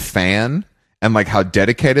kind of fan and like how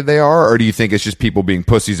dedicated they are, or do you think it's just people being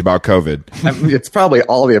pussies about COVID? It's probably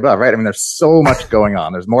all of the above, right? I mean, there's so much going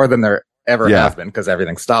on. There's more than there ever has been because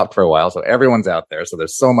everything stopped for a while. So everyone's out there. So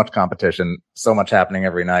there's so much competition, so much happening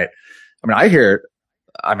every night. I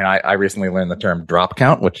mean, I recently learned the term drop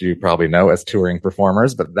count, which you probably know as touring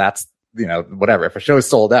performers, but that's, whatever. If a show's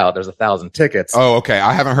sold out, there's 1,000 tickets. Oh, okay.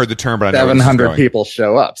 I haven't heard the term, but I know 700 people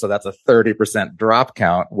show up. So that's a 30% drop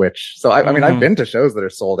count, I mean, I've been to shows that are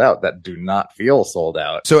sold out that do not feel sold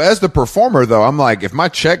out. So as the performer, though, I'm like, if my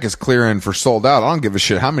check is clearing for sold out, I don't give a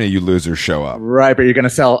shit how many of you losers show up. Right. But you're going to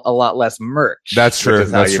sell a lot less merch. That's true. Which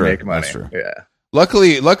is That's how you true. make money. That's true. Yeah.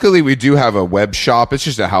 Luckily, we do have a web shop. It's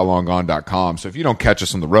just at howlonggone.com. So if you don't catch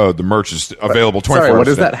us on the road, the merch is available 24 hours. Sorry, what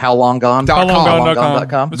is that? Howlonggone.com?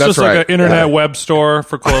 Howlonggone.com. It's That's just right. like an internet web store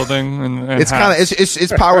for clothing. And it's kind of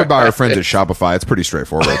it's powered by our friends at Shopify. It's pretty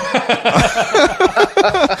straightforward.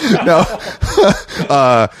 No,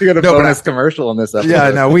 you got a bonus commercial in this episode.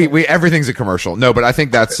 Yeah, no, we everything's a commercial. No, but I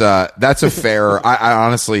think that's a fair. I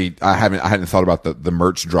honestly I hadn't thought about the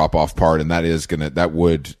merch drop off part, and that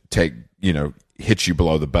would take hit you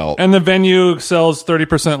below the belt. And the venue sells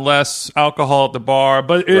 30% less alcohol at the bar,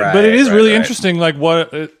 but it is really interesting. Like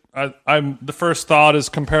I'm the first thought is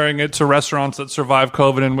comparing it to restaurants that survived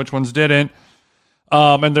COVID and which ones didn't.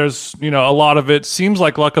 And there's, a lot of it seems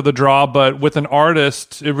like luck of the draw, but with an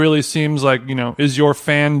artist, it really seems like, is your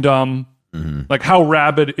fandom, like how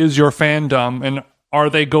rabid is your fandom? And are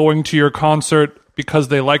they going to your concert because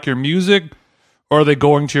they like your music? Or are they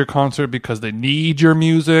going to your concert because they need your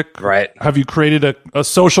music? Right. Have you created a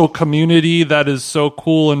social community that is so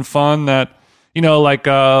cool and fun that,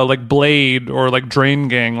 like Blade or like Drain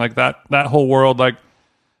Gang, like that whole world, like,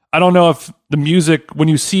 I don't know if the music, when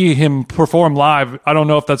you see him perform live, I don't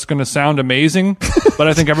know if that's going to sound amazing, but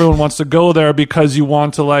I think everyone wants to go there because you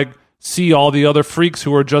want to like see all the other freaks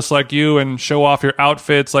who are just like you and show off your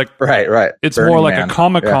outfits. Like, right. It's Burning more like Man. A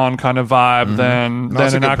Comic-Con kind of vibe than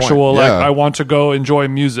an actual, like, I want to go enjoy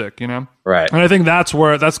music, Right. And I think that's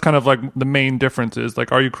kind of like the main difference is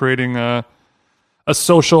like, are you creating a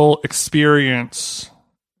social experience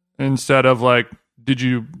instead of like, did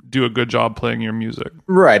you do a good job playing your music?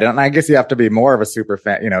 Right. And I guess you have to be more of a super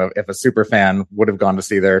fan. If a super fan would have gone to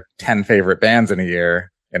see their 10 favorite bands in a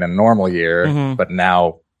year, in a normal year, but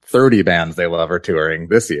now 30 bands they love are touring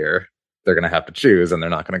this year, they're going to have to choose and they're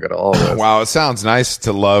not going to go to all of this. Wow. It sounds nice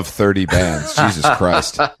to love 30 bands. Jesus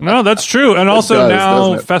Christ. No, that's true. And also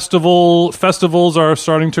now festivals are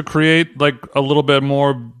starting to create like a little bit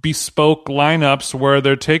more bespoke lineups where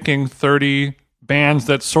they're taking 30 bands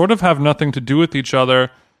that sort of have nothing to do with each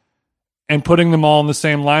other and putting them all in the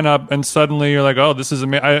same lineup, and suddenly you're like, oh, this is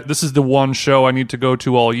this is the one show I need to go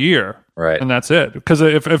to all year, right? And that's it. Because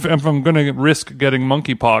if I'm going to risk getting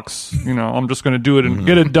monkeypox, I'm just going to do it and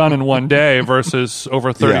get it done in one day versus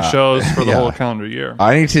over 30 shows for the whole calendar year.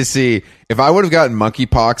 I need to see if I would have gotten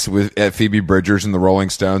monkeypox at Phoebe Bridgers and the Rolling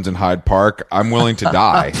Stones in Hyde Park. I'm willing to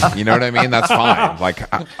die. You know what I mean? That's fine. Like,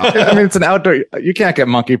 I mean, it's an outdoor. You can't get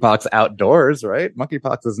monkeypox outdoors, right?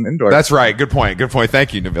 Monkeypox is an indoor. That's right. Good point.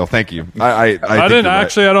 Thank you, Nabil. Thank you. I didn't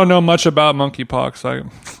actually. I don't know much about monkeypox.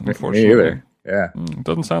 Unfortunately, me either. Yeah, it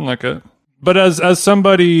doesn't sound like it. But as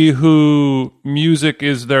somebody who music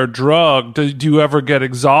is their drug, do you ever get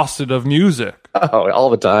exhausted of music? Oh,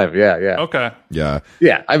 all the time. Yeah. Okay. Yeah.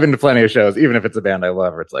 I've been to plenty of shows, even if it's a band I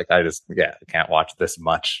love. Where it's like I can't watch this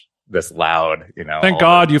loud. Thank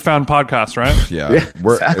God you found podcasts, right? Yeah,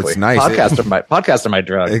 exactly. It's nice. Podcasts are my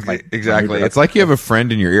drug. Exactly. It's like you have a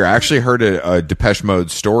friend in your ear. I actually heard a Depeche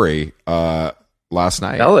Mode story last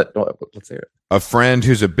night. Tell it. Let's hear it. A friend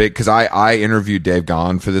who's because I interviewed Dave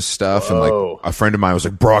Gahan for this stuff, and like a friend of mine was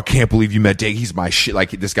like, bro, I can't believe you met Dave. He's my shit.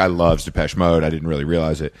 Like, this guy loves Depeche Mode. I didn't really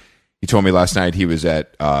realize it. He told me last night he was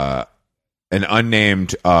at an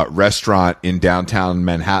unnamed restaurant in downtown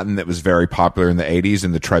Manhattan that was very popular in the 80s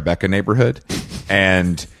in the Tribeca neighborhood.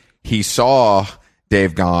 And he saw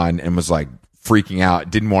Dave Gahan and was like freaking out,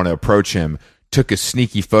 didn't want to approach him, took a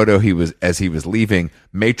sneaky photo as he was leaving.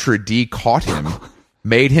 Maitre D caught him,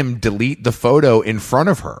 made him delete the photo in front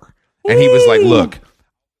of her. And he was like, look,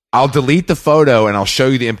 I'll delete the photo and I'll show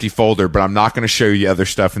you the empty folder, but I'm not going to show you other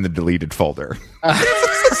stuff in the deleted folder.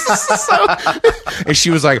 And she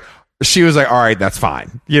was like, all right, that's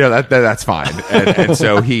fine. That's fine. And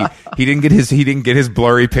so he didn't get his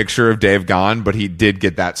blurry picture of Dave gone, but he did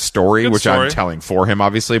get that story, which I'm telling for him,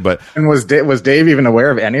 obviously. But was Dave even aware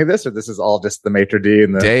of any of this, or this is all just the maitre d'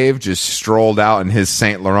 and the Dave just strolled out in his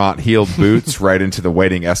Saint Laurent heeled boots right into the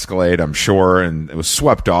waiting Escalade, I'm sure, and it was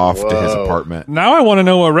swept off to his apartment. Now I want to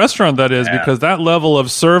know what restaurant that is, because that level of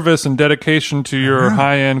service and dedication to your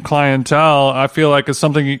high end clientele, I feel like is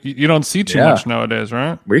something you don't see too much nowadays,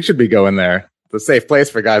 right? We should be going there. It's a safe place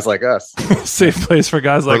for guys like us. Safe place for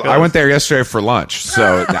guys like us. I went there yesterday for lunch,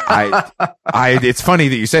 so it's funny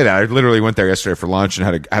that you say that. I literally went there yesterday for lunch and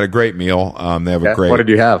had a great meal. They have a great. What did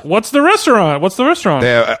you have? What's the restaurant?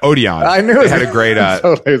 They have Odeon. I knew they had a great.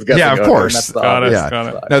 Yeah, of course. Got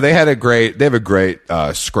it. No, they have a great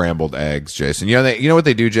scrambled eggs, Jason. You know what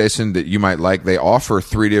they do, Jason, that you might like. They offer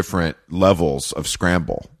 3 different levels of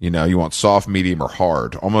scramble. You want soft, medium, or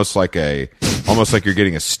hard, almost like you're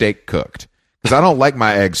getting a steak cooked. Because I don't like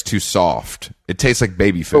my eggs too soft. It tastes like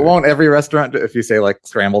baby food. But won't every restaurant, if you say like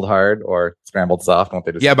scrambled hard or scrambled soft, won't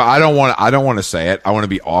they just? Yeah, but I don't want to say it. I want to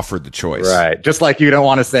be offered the choice. Right. Just like you don't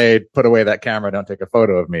want to say, put away that camera, don't take a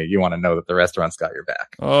photo of me. You want to know that the restaurant's got your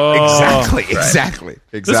back. Oh, exactly.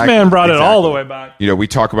 This man brought it all the way back. We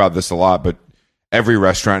talk about this a lot, but every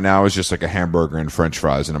restaurant now is just like a hamburger and French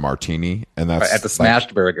fries and a martini, and that's at the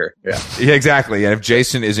smashed burger. Yeah, exactly. And if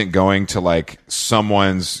Jason isn't going to like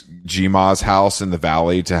someone's Gma's house in the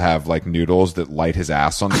valley to have like noodles that light his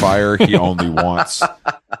ass on fire, he only wants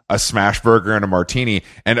a smash burger and a martini.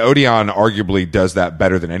 And Odeon arguably does that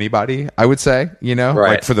better than anybody, I would say.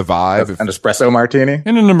 Like for the vibe, an espresso martini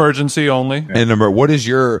in an emergency only. What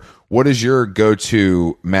is your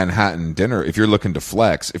go-to Manhattan dinner if you're looking to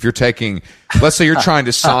flex? If you're taking, let's say you're trying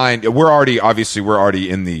to sign, we're already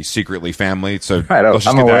in the Secretly family, so let's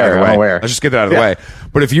just get that out of the way. Let's just get that out of the way.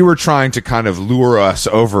 But if you were trying to kind of lure us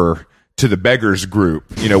over to the beggars group,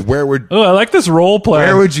 where would I like this role play?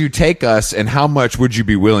 Where would you take us, and how much would you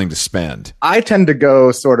be willing to spend? I tend to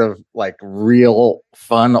go sort of like real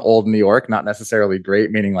fun old New York, not necessarily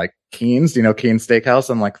great, meaning like Keen's, Keen's Steakhouse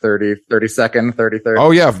on like 32nd, 33rd.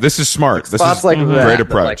 Oh yeah, this is smart. This is like a great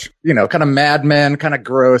approach. Like, kind of Mad Men, kind of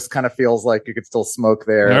gross, kind of feels like you could still smoke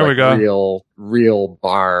there. There we go. Real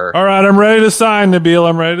bar. All right, I'm ready to sign, Nabil.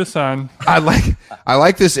 I'm ready to sign. I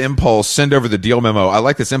like this impulse. Send over the deal memo. I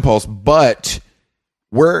like this impulse, but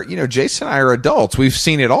we're, Jason and I are adults. We've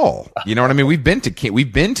seen it all. You know what I mean? We've been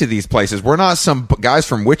to these places. We're not some guys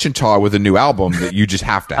from Wichita with a new album that you just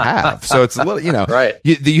have to have. So it's a little, right.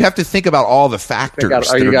 You have to think about all the factors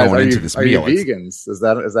that are going into this meal. Are you vegans? Is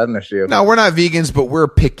that an issue? No, we're not vegans, but we're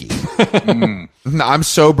picky. No, I'm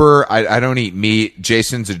sober. I don't eat meat.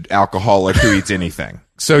 Jason's an alcoholic who eats anything.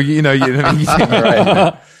 So,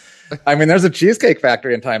 right. I mean, there's a Cheesecake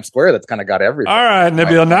Factory in Times Square that's kind of got everything. All right,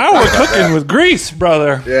 Nabil. Now we're cooking with grease,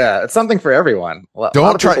 brother. Yeah, it's something for everyone.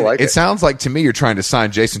 Don't try. It sounds like to me you're trying to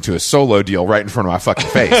sign Jason to a solo deal right in front of my fucking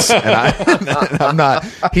face, and I'm not.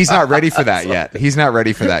 He's not ready for that yet. He's not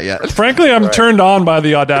ready for that yet. Frankly, I'm turned on by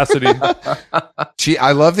the audacity.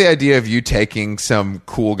 I love the idea of you taking some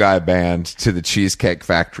cool guy band to the Cheesecake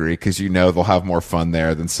Factory because they'll have more fun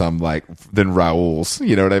there than than Raoul's.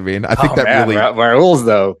 You know what I mean? I think Raoul's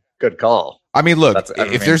though. Good call. I mean, look,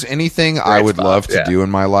 if there's anything I would love to do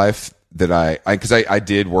in my life that because I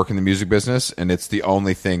did work in the music business, and it's the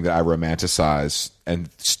only thing that I romanticize and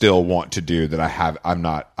still want to do that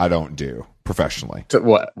I don't do professionionly. To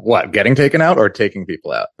what? Getting taken out or taking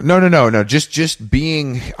people out? No. Just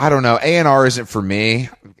being, I don't know. A&R isn't for me.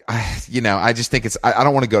 I just think I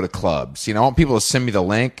don't want to go to clubs. I want people to send me the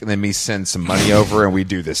link and then me send some money over and we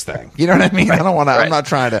do this thing. You know what I mean? I don't want to, I'm not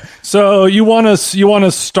trying to. So you want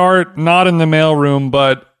to start not in the mailroom,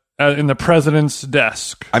 but in the president's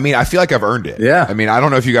desk. I mean, I feel like I've earned it. Yeah. I mean, I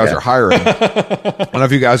don't know if you guys are hiring. I don't know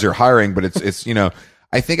if you guys are hiring, but it's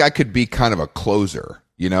I think I could be kind of a closer,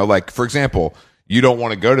 like for example, you don't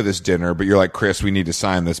want to go to this dinner, but you're like, Chris, we need to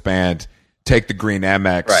sign this band. Take the green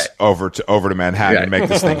Amex over to Manhattan and make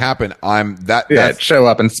this thing happen. Show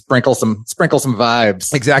up and sprinkle some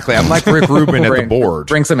vibes. Exactly. I'm like Rick Rubin at the board.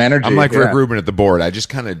 Bring some energy. I'm like Rick Rubin at the board. I just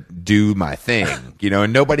kind of do my thing,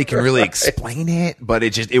 and nobody can really explain it, but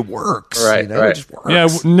it works. Right. It just works. Yeah,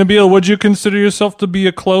 Nabil, would you consider yourself to be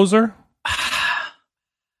a closer?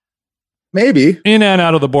 Maybe. In and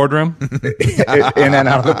out of the boardroom. In and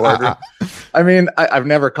out of the boardroom. I mean, I've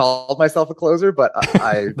never called myself a closer, but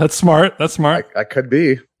I That's smart. That's smart. I could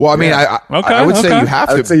be. Well, I mean, I would say you have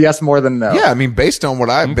I to would say yes more than no. Yeah, I mean, based on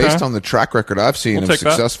the track record I've seen of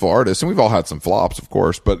successful artists, and we've all had some flops, of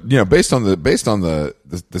course, but based on the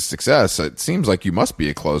success, it seems like you must be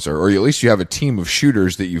a closer, or at least you have a team of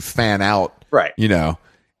shooters that you fan out, right?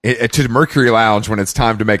 To Mercury Lounge when it's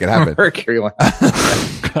time to make it happen. Mercury Lounge.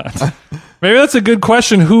 God. Maybe that's a good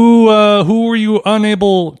question. Who were you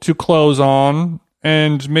unable to close on,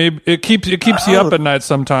 and maybe it keeps you up at night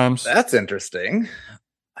sometimes? That's interesting.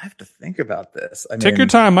 I have to think about this. Take your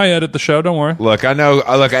time. I edit the show. Don't worry. Look, I know.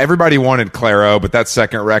 Look, everybody wanted Claro, but that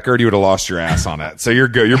second record, you would have lost your ass on it. So you're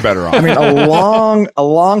good. You're better off. I mean, a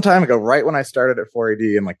long time ago, right when I started at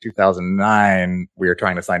 4AD in like 2009, we were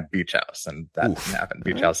trying to sign Beach House, and that didn't happen.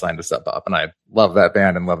 Beach House signed to Sub Pop, and I love that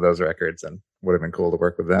band and love those records, and would have been cool to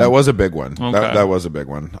work with them. That was a big one. Okay. That was a big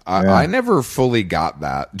one. I never fully got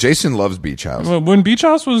that. Jason loves Beach House. Well, when Beach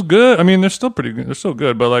House was good, I mean, they're still pretty good. They're still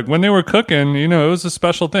good, but like when they were cooking, it was a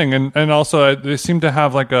special thing, and also they seem to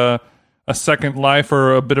have like a second life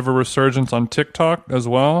or a bit of a resurgence on TikTok as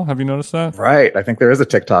well. Have you noticed that? Right. I think there is a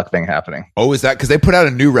TikTok thing happening. Oh, is that because they put out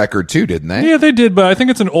a new record too, didn't they? Yeah, they did, but I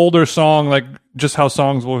think it's an older song, like just how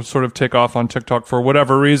songs will sort of take off on TikTok for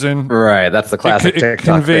whatever reason. Right. That's the classic it TikTok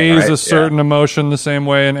conveys thing, right? a certain emotion the same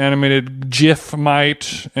way an animated GIF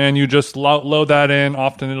might, and you just load that in.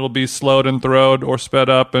 Often it'll be slowed and throwed or sped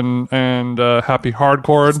up and happy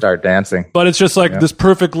hardcore. Start dancing. But it's just like this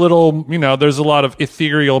perfect little, there's a lot of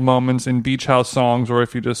ethereal moments in Beach House songs where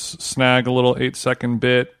if you just snag a little 8-second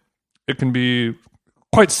bit, it can be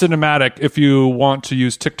quite cinematic if you want to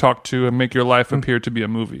use TikTok to make your life appear to be a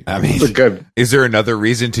movie. I mean, good. Is there another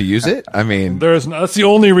reason to use it? I mean, that's the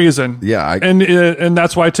only reason. Yeah. And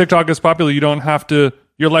that's why TikTok is popular. You don't have to,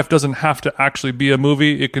 your life doesn't have to actually be a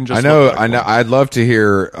movie. It can just I know. I'd love to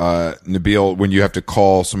hear, Nabil, when you have to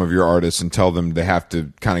call some of your artists and tell them they have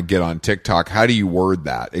to kind of get on TikTok. How do you word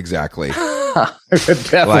that exactly?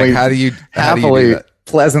 Definitely. Like, how do you happily, do that?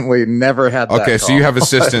 Pleasantly, never had that. Okay, so you have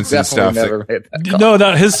assistants and stuff. Never made that call.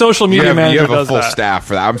 No, his social media manager you have a does full that. staff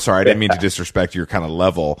for that. I'm sorry, I didn't mean to disrespect your kind of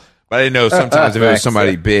level, but I didn't know sometimes if it was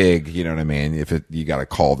somebody big, you know what I mean. You got to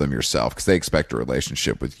call them yourself because they expect a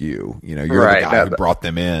relationship with you. You're the guy who brought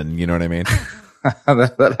them in. You know what I mean?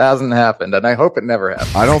 That hasn't happened, and I hope it never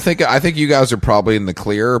happens. I think you guys are probably in the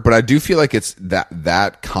clear, but I do feel like it's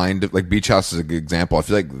that kind of like Beach House is a good example. I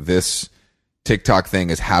feel like this TikTok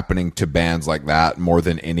thing is happening to bands like that more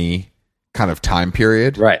than any kind of time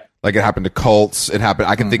period. Right. Like it happened to Cults. It happened.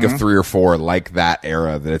 I can think of 3 or 4 like that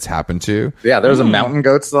era that it's happened to. Yeah. There's a Mountain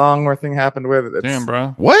Goat song where thing happened with. Damn,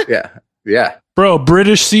 bro. What? Yeah. Bro,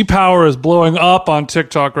 British Sea Power is blowing up on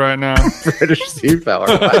TikTok right now. British Sea Power.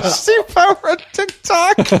 Sea Power on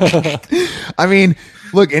TikTok. I mean,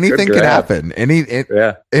 look, anything could happen.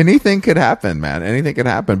 Anything could happen, man. Anything could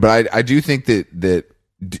happen. But I do think that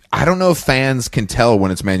I don't know if fans can tell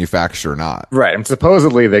when it's manufactured or not. Right. And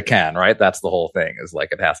supposedly they can, right? That's the whole thing, is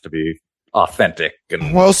like it has to be authentic.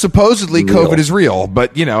 And well, supposedly real. COVID is real,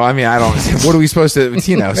 but I mean, I don't, what are we supposed to,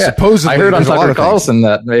 supposedly. I heard on Tucker Carlson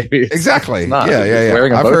that maybe. Exactly. Not. Yeah.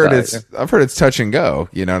 I've heard it's touch and go.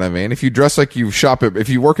 You know what I mean? If you dress like you shop if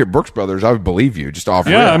you work at Brooks Brothers, I would believe you just off.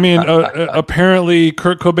 Yeah. I mean, apparently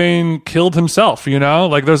Kurt Cobain killed himself,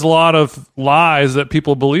 like there's a lot of lies that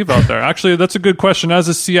people believe out there. Actually, that's a good question. As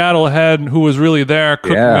a Seattle head who was really there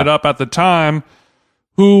cooking it up at the time,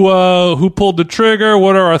 who pulled the trigger?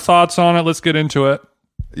 What are our thoughts on it? Let's get into it.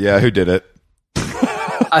 Yeah, who did it?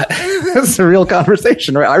 It's a real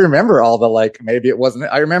conversation, right? I remember all the maybe it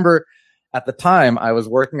wasn't. I remember at the time I was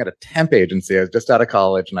working at a temp agency. I was just out of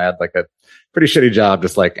college and I had a pretty shitty job,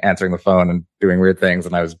 just answering the phone and doing weird things.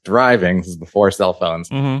 And I was driving. This is before cell phones.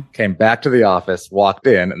 Mm-hmm. Came back to the office, walked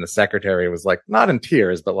in, and the secretary was not in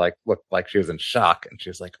tears, but looked like she was in shock. And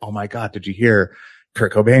she was like, "Oh my God, did you hear?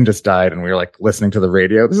 Kurt Cobain just died," and we were listening to the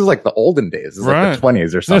radio. This is the olden days. This is the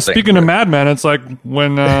 20s or something. Yeah, speaking of Mad Men, it's like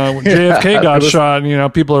when JFK got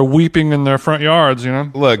shot, people are weeping in their front yards,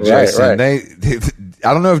 Look, Jason,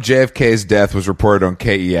 I don't know if JFK's death was reported on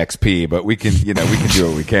KEXP, but we can do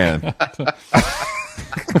what we can.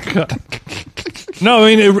 No,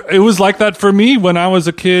 I mean, it was like that for me when I was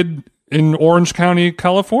a kid in Orange County,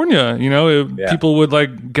 California. People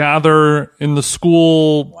would gather in the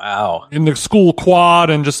school, in the school quad,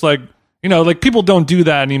 and just people don't do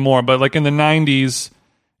that anymore. But in the 90s,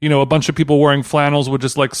 a bunch of people wearing flannels would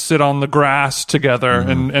just sit on the grass together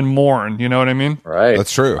and mourn. You know what I mean? Right.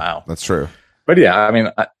 That's true. Wow. That's true. But yeah, I mean,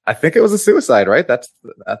 I think it was a suicide, right? That's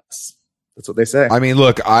That's what they say. I mean,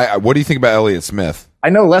 look, what do you think about Elliott Smith? I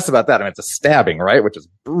know less about that. I mean, it's a stabbing, right? Which is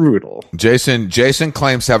brutal. Jason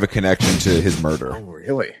claims to have a connection to his murder. Oh,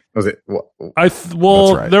 really? Was it? That's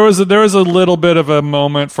right. There was a little bit of a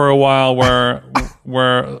moment for a while where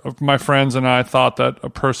my friends and I thought that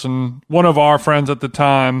one of our friends at the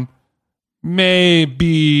time, may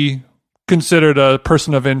be considered a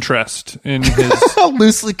person of interest in his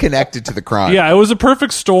loosely connected to the crime. Yeah, it was a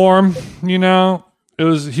perfect storm, you know. He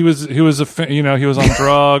was he was on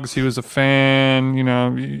drugs, he was a fan, you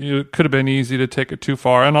know, it could have been easy to take it too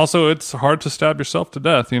far. And also it's hard to stab yourself to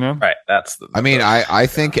death, you know. Right, I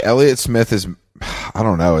think Elliott Smith is, I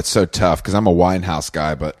don't know, it's so tough cuz I'm a Winehouse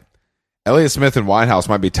guy, but Elliott Smith and Winehouse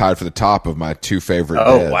might be tied for the top of my two favorite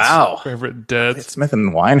deads. Oh, wow. Favorite deads. Elliott Smith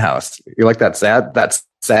and Winehouse. You like that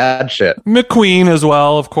sad shit. McQueen as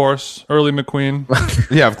well, of course. Early McQueen.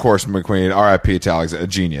 Yeah, of course, McQueen. R.I.P. to Alexander. A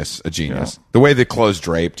genius. Yeah. The way the clothes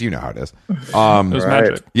draped, you know how it is. It was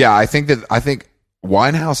magic. Yeah, I think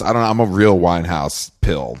Winehouse, I don't know, I'm a real Winehouse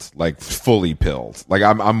pilled, like fully pilled. Like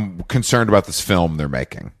I'm concerned about this film they're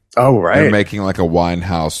making. Oh, right. They're making like a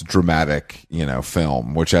Winehouse dramatic, you know,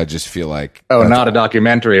 film, which I just feel like. Oh, not a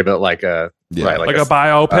documentary, but like a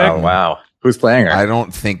biopic. Oh, wow. Who's playing her? I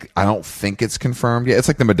don't think it's confirmed yet. It's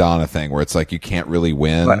like the Madonna thing where it's like you can't really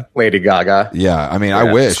win. What, Lady Gaga. Yeah, I mean,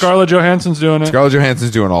 I wish. Scarlett Johansson's doing it. Scarlett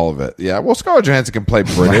Johansson's doing all of it. Yeah, well, Scarlett Johansson can play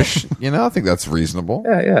British. You know, I think that's reasonable.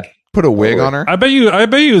 Yeah. Put a wig on her. I bet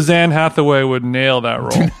you Zan Hathaway would nail that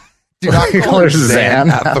role. Do not call her Zan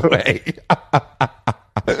Hathaway.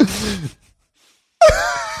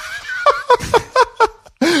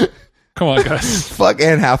 Come on, guys. Fuck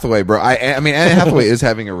Anne Hathaway, bro. I mean, Anne Hathaway is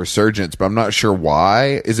having a resurgence, but I'm not sure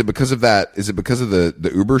why. Is it because of that? Is it because of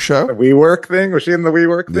the Uber show? The WeWork thing? Was she in the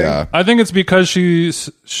WeWork thing? Yeah. I think it's because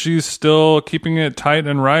she's still keeping it tight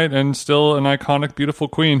and right and still an iconic, beautiful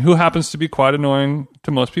queen who happens to be quite annoying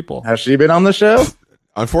to most people. Has she been on the show?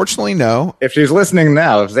 Unfortunately, no. If she's listening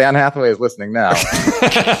now, if Zan Hathaway is listening now,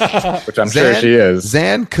 which I'm sure she is.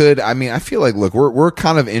 Zan could, I mean, I feel like, look, we're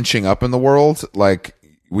kind of inching up in the world. Like,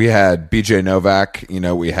 we had BJ Novak, you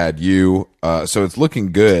know, we had you. So it's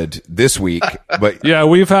looking good this week. But yeah,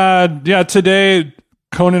 we've had, today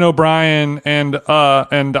Conan O'Brien and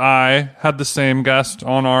I had the same guest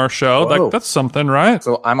on our show. Whoa. Like, that's something, right?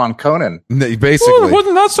 So I'm on Conan. Basically. Well, it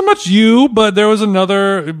wasn't not so much you, but there was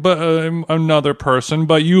another person.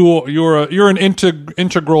 But you're an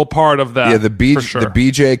integral part of that. Yeah, the sure. the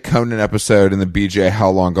BJ Conan episode and the BJ How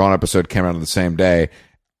Long Gone episode came out on the same day.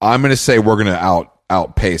 I'm going to say we're going to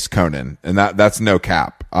outpace Conan, and that's no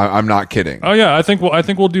cap. I'm not kidding. Oh yeah, I think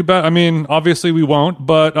we'll do better. I mean, obviously we won't,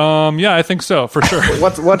 but yeah, I think so for sure.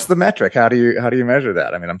 What's the metric? How do you measure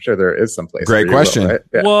that? I mean, I'm sure there is some place. Great question. Right?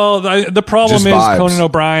 Yeah. Well, the problem Just is vibes. Conan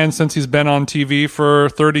O'Brien, since he's been on TV for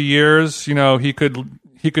 30 years, you know, he could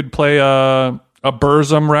play a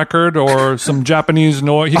Burzum record or some Japanese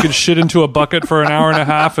noise. He could shit into a bucket for an hour and a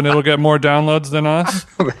half, and it'll get more downloads than us.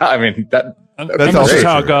 I mean, that's just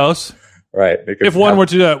how it goes. Right. If one were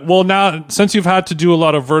to do that, well, now since you've had to do a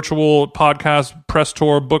lot of virtual podcast, press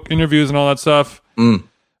tour, book interviews, and all that stuff,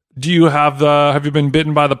 do you have you been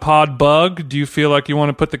bitten by the pod bug? Do you feel like you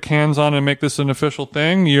want to put the cans on and make this an official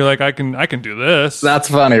thing? You're like, I can do this. That's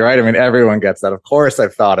funny, right? I mean, everyone gets that. Of course,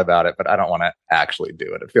 I've thought about it, but I don't want to actually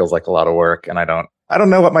do it. It feels like a lot of work, and I don't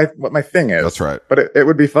know what my thing is. That's right. But it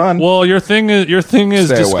would be fun. Well, your thing is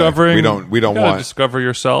Stay discovering. away. We don't want discover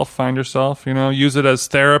yourself, find yourself. You know, use it as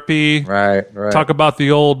therapy. Right. Talk about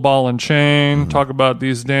the old ball and chain. Talk about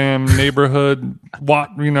these damn neighborhood,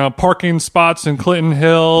 parking spots in Clinton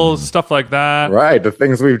Hills, stuff like that. Right. The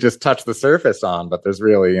things we've just touched the surface on, but there's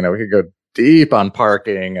really, we could go deep on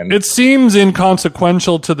parking, and it seems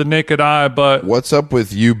inconsequential to the naked eye, but what's up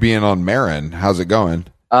with you being on Marin? How's it going?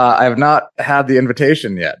 I have not had the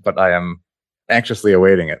invitation yet, but I am anxiously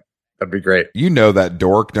awaiting it. That'd be great. You know that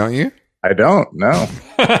dork, don't you? I don't know.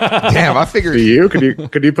 Damn, I figured. Do you?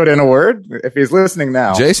 Could you put in a word if he's listening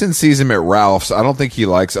now? Jason sees him at Ralph's. I don't think he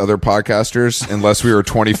likes other podcasters unless we were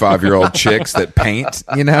 25-year-old chicks that paint,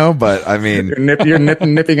 But I mean, you're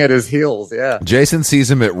nipping at his heels. Yeah. Jason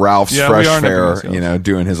sees him at Ralph's Fresh Fair, heels.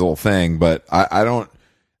 doing his little thing. But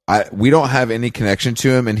we don't have any connection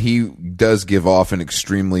to him, and he does give off an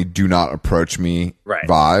extremely "do not approach me"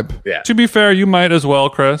 vibe. Yeah. To be fair, you might as well,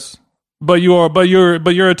 Chris. But you're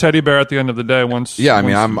a teddy bear at the end of the day.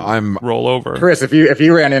 I'm roll over. Chris, if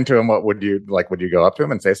you ran into him, what would you like? Would you go up to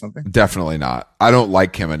him and say something? Definitely not. I don't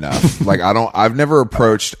like him enough. I don't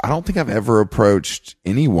think I've ever approached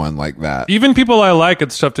anyone like that. Even people I like,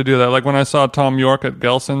 it's tough to do that. Like when I saw Tom York at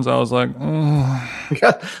Gelson's, I was like, oh. We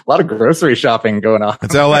got a lot of grocery shopping going on.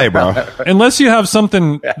 It's LA, bro. Unless you have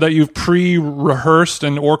something that you've pre-rehearsed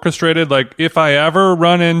and orchestrated, like if I ever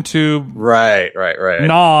run into right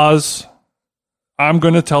Nas, I'm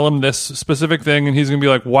going to tell him this specific thing, and he's going to be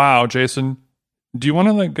like, "Wow, Jason, do you want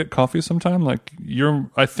to like get coffee sometime? Like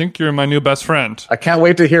I think you're my new best friend." I can't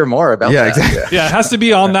wait to hear more about that. Exactly. Yeah, it has to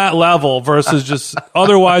be on that level versus just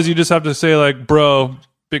otherwise you just have to say like, "Bro,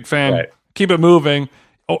 big fan." Right. Keep it moving.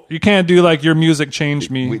 Oh, you can't do like your music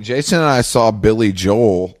changed me. Jason and I saw Billy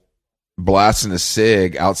Joel blasting a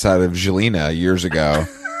cig outside of Jelena years ago.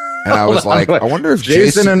 And I was like, I wonder if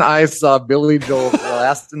Jason and I saw Billy Joel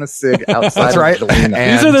blasting a cig outside That's right. of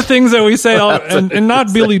Jelena. These are the things that we say, and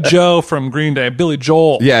not Billy Joe from Green Day, Billy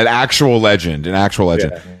Joel. Yeah, an actual legend.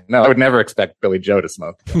 Yeah. No, I would never expect Billy Joe to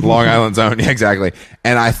smoke. Long Island's own. Yeah, exactly.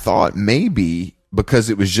 And I thought maybe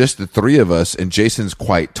because it was just the three of us and Jason's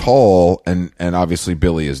quite tall and obviously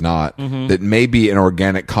Billy is not, that maybe an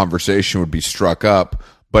organic conversation would be struck up.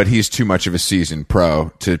 But he's too much of a seasoned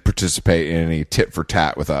pro to participate in any tit for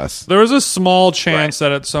tat with us. There was a small chance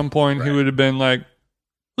that at some point he would have been like,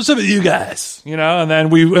 "What's up with you guys?" You know, and then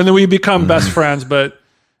we become best friends. But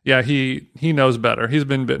yeah, he knows better. He's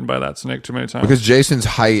been bitten by that snake too many times. Because Jason's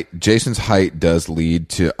height does lead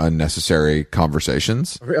to unnecessary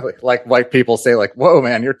conversations. Really, like white people say, like, "Whoa,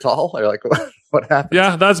 man, you're tall." Or like, what happened?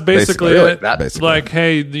 Yeah, that's basically really, it. Basically. Like,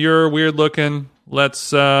 hey, you're weird looking. Let's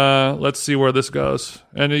see where this goes,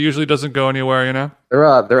 and it usually doesn't go anywhere, you know.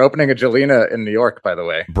 They're opening a Jelena in New York, by the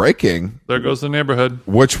way. Breaking. There goes the neighborhood.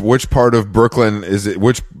 Which part of Brooklyn is it?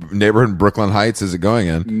 Which neighborhood in Brooklyn Heights is it going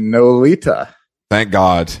in? Nolita. Thank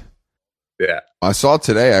God. Yeah. I saw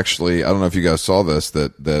today, actually. I don't know if you guys saw this.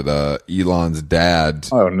 That Elon's dad.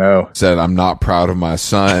 Oh no. Said, "I'm not proud of my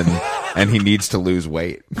son, and he needs to lose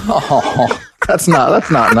weight." Oh, that's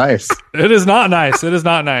not nice. It is not nice. It is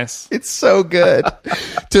not nice. It's so good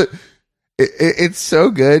it's so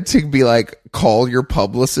good to be like, call your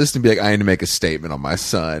publicist and be like, "I need to make a statement on my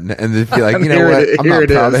son," and then be like, "You know what? I'm not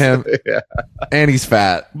proud of him, and he's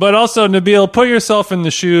fat." But also, Nabil, put yourself in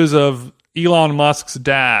the shoes of Elon Musk's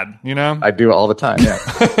dad. You know, I do all the time.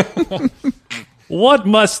 Yeah. What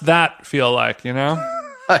must that feel like? You know.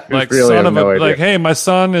 Like really son of no a, idea. like, hey, my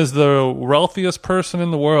son is the wealthiest person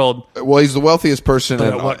in the world. Well, he's the wealthiest person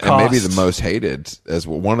and maybe cost? the most hated, as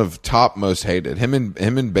one of top most hated. Him and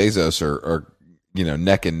Bezos are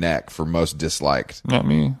neck and neck for most disliked. Not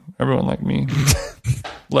me. Everyone like me.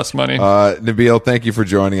 Less money. Nabil, thank you for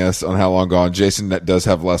joining us on How Long Gone. Jason does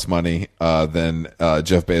have less money than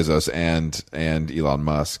Jeff Bezos and Elon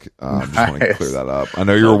Musk. Just want to clear that up. I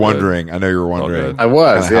know you were wondering. I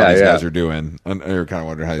was. How these guys are doing. I know you're kind of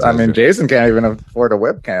wondering how these guys are doing. Jason can't even afford a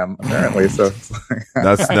webcam apparently. So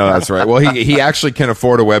that's right. Well, he actually can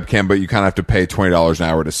afford a webcam, but you kind of have to pay $20 an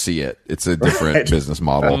hour to see it. It's a different business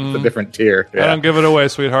model. It's a different tier. Yeah. I don't give it away,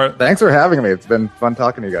 sweetheart. Thanks for having me. It's been fun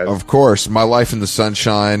talking to you guys. Of course. My Life in the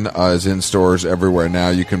Sunshine is in stores everywhere now.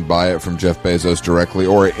 You can buy it from Jeff Bezos directly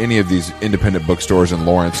or at any of these independent bookstores in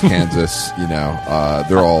Lawrence, Kansas.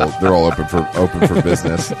 They're all open for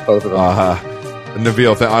business. Both of them.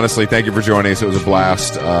 Nabil, honestly, thank you for joining us. It was a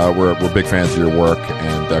blast. We're big fans of your work,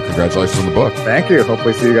 and congratulations on the book. Thank you.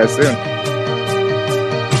 Hopefully see you guys soon.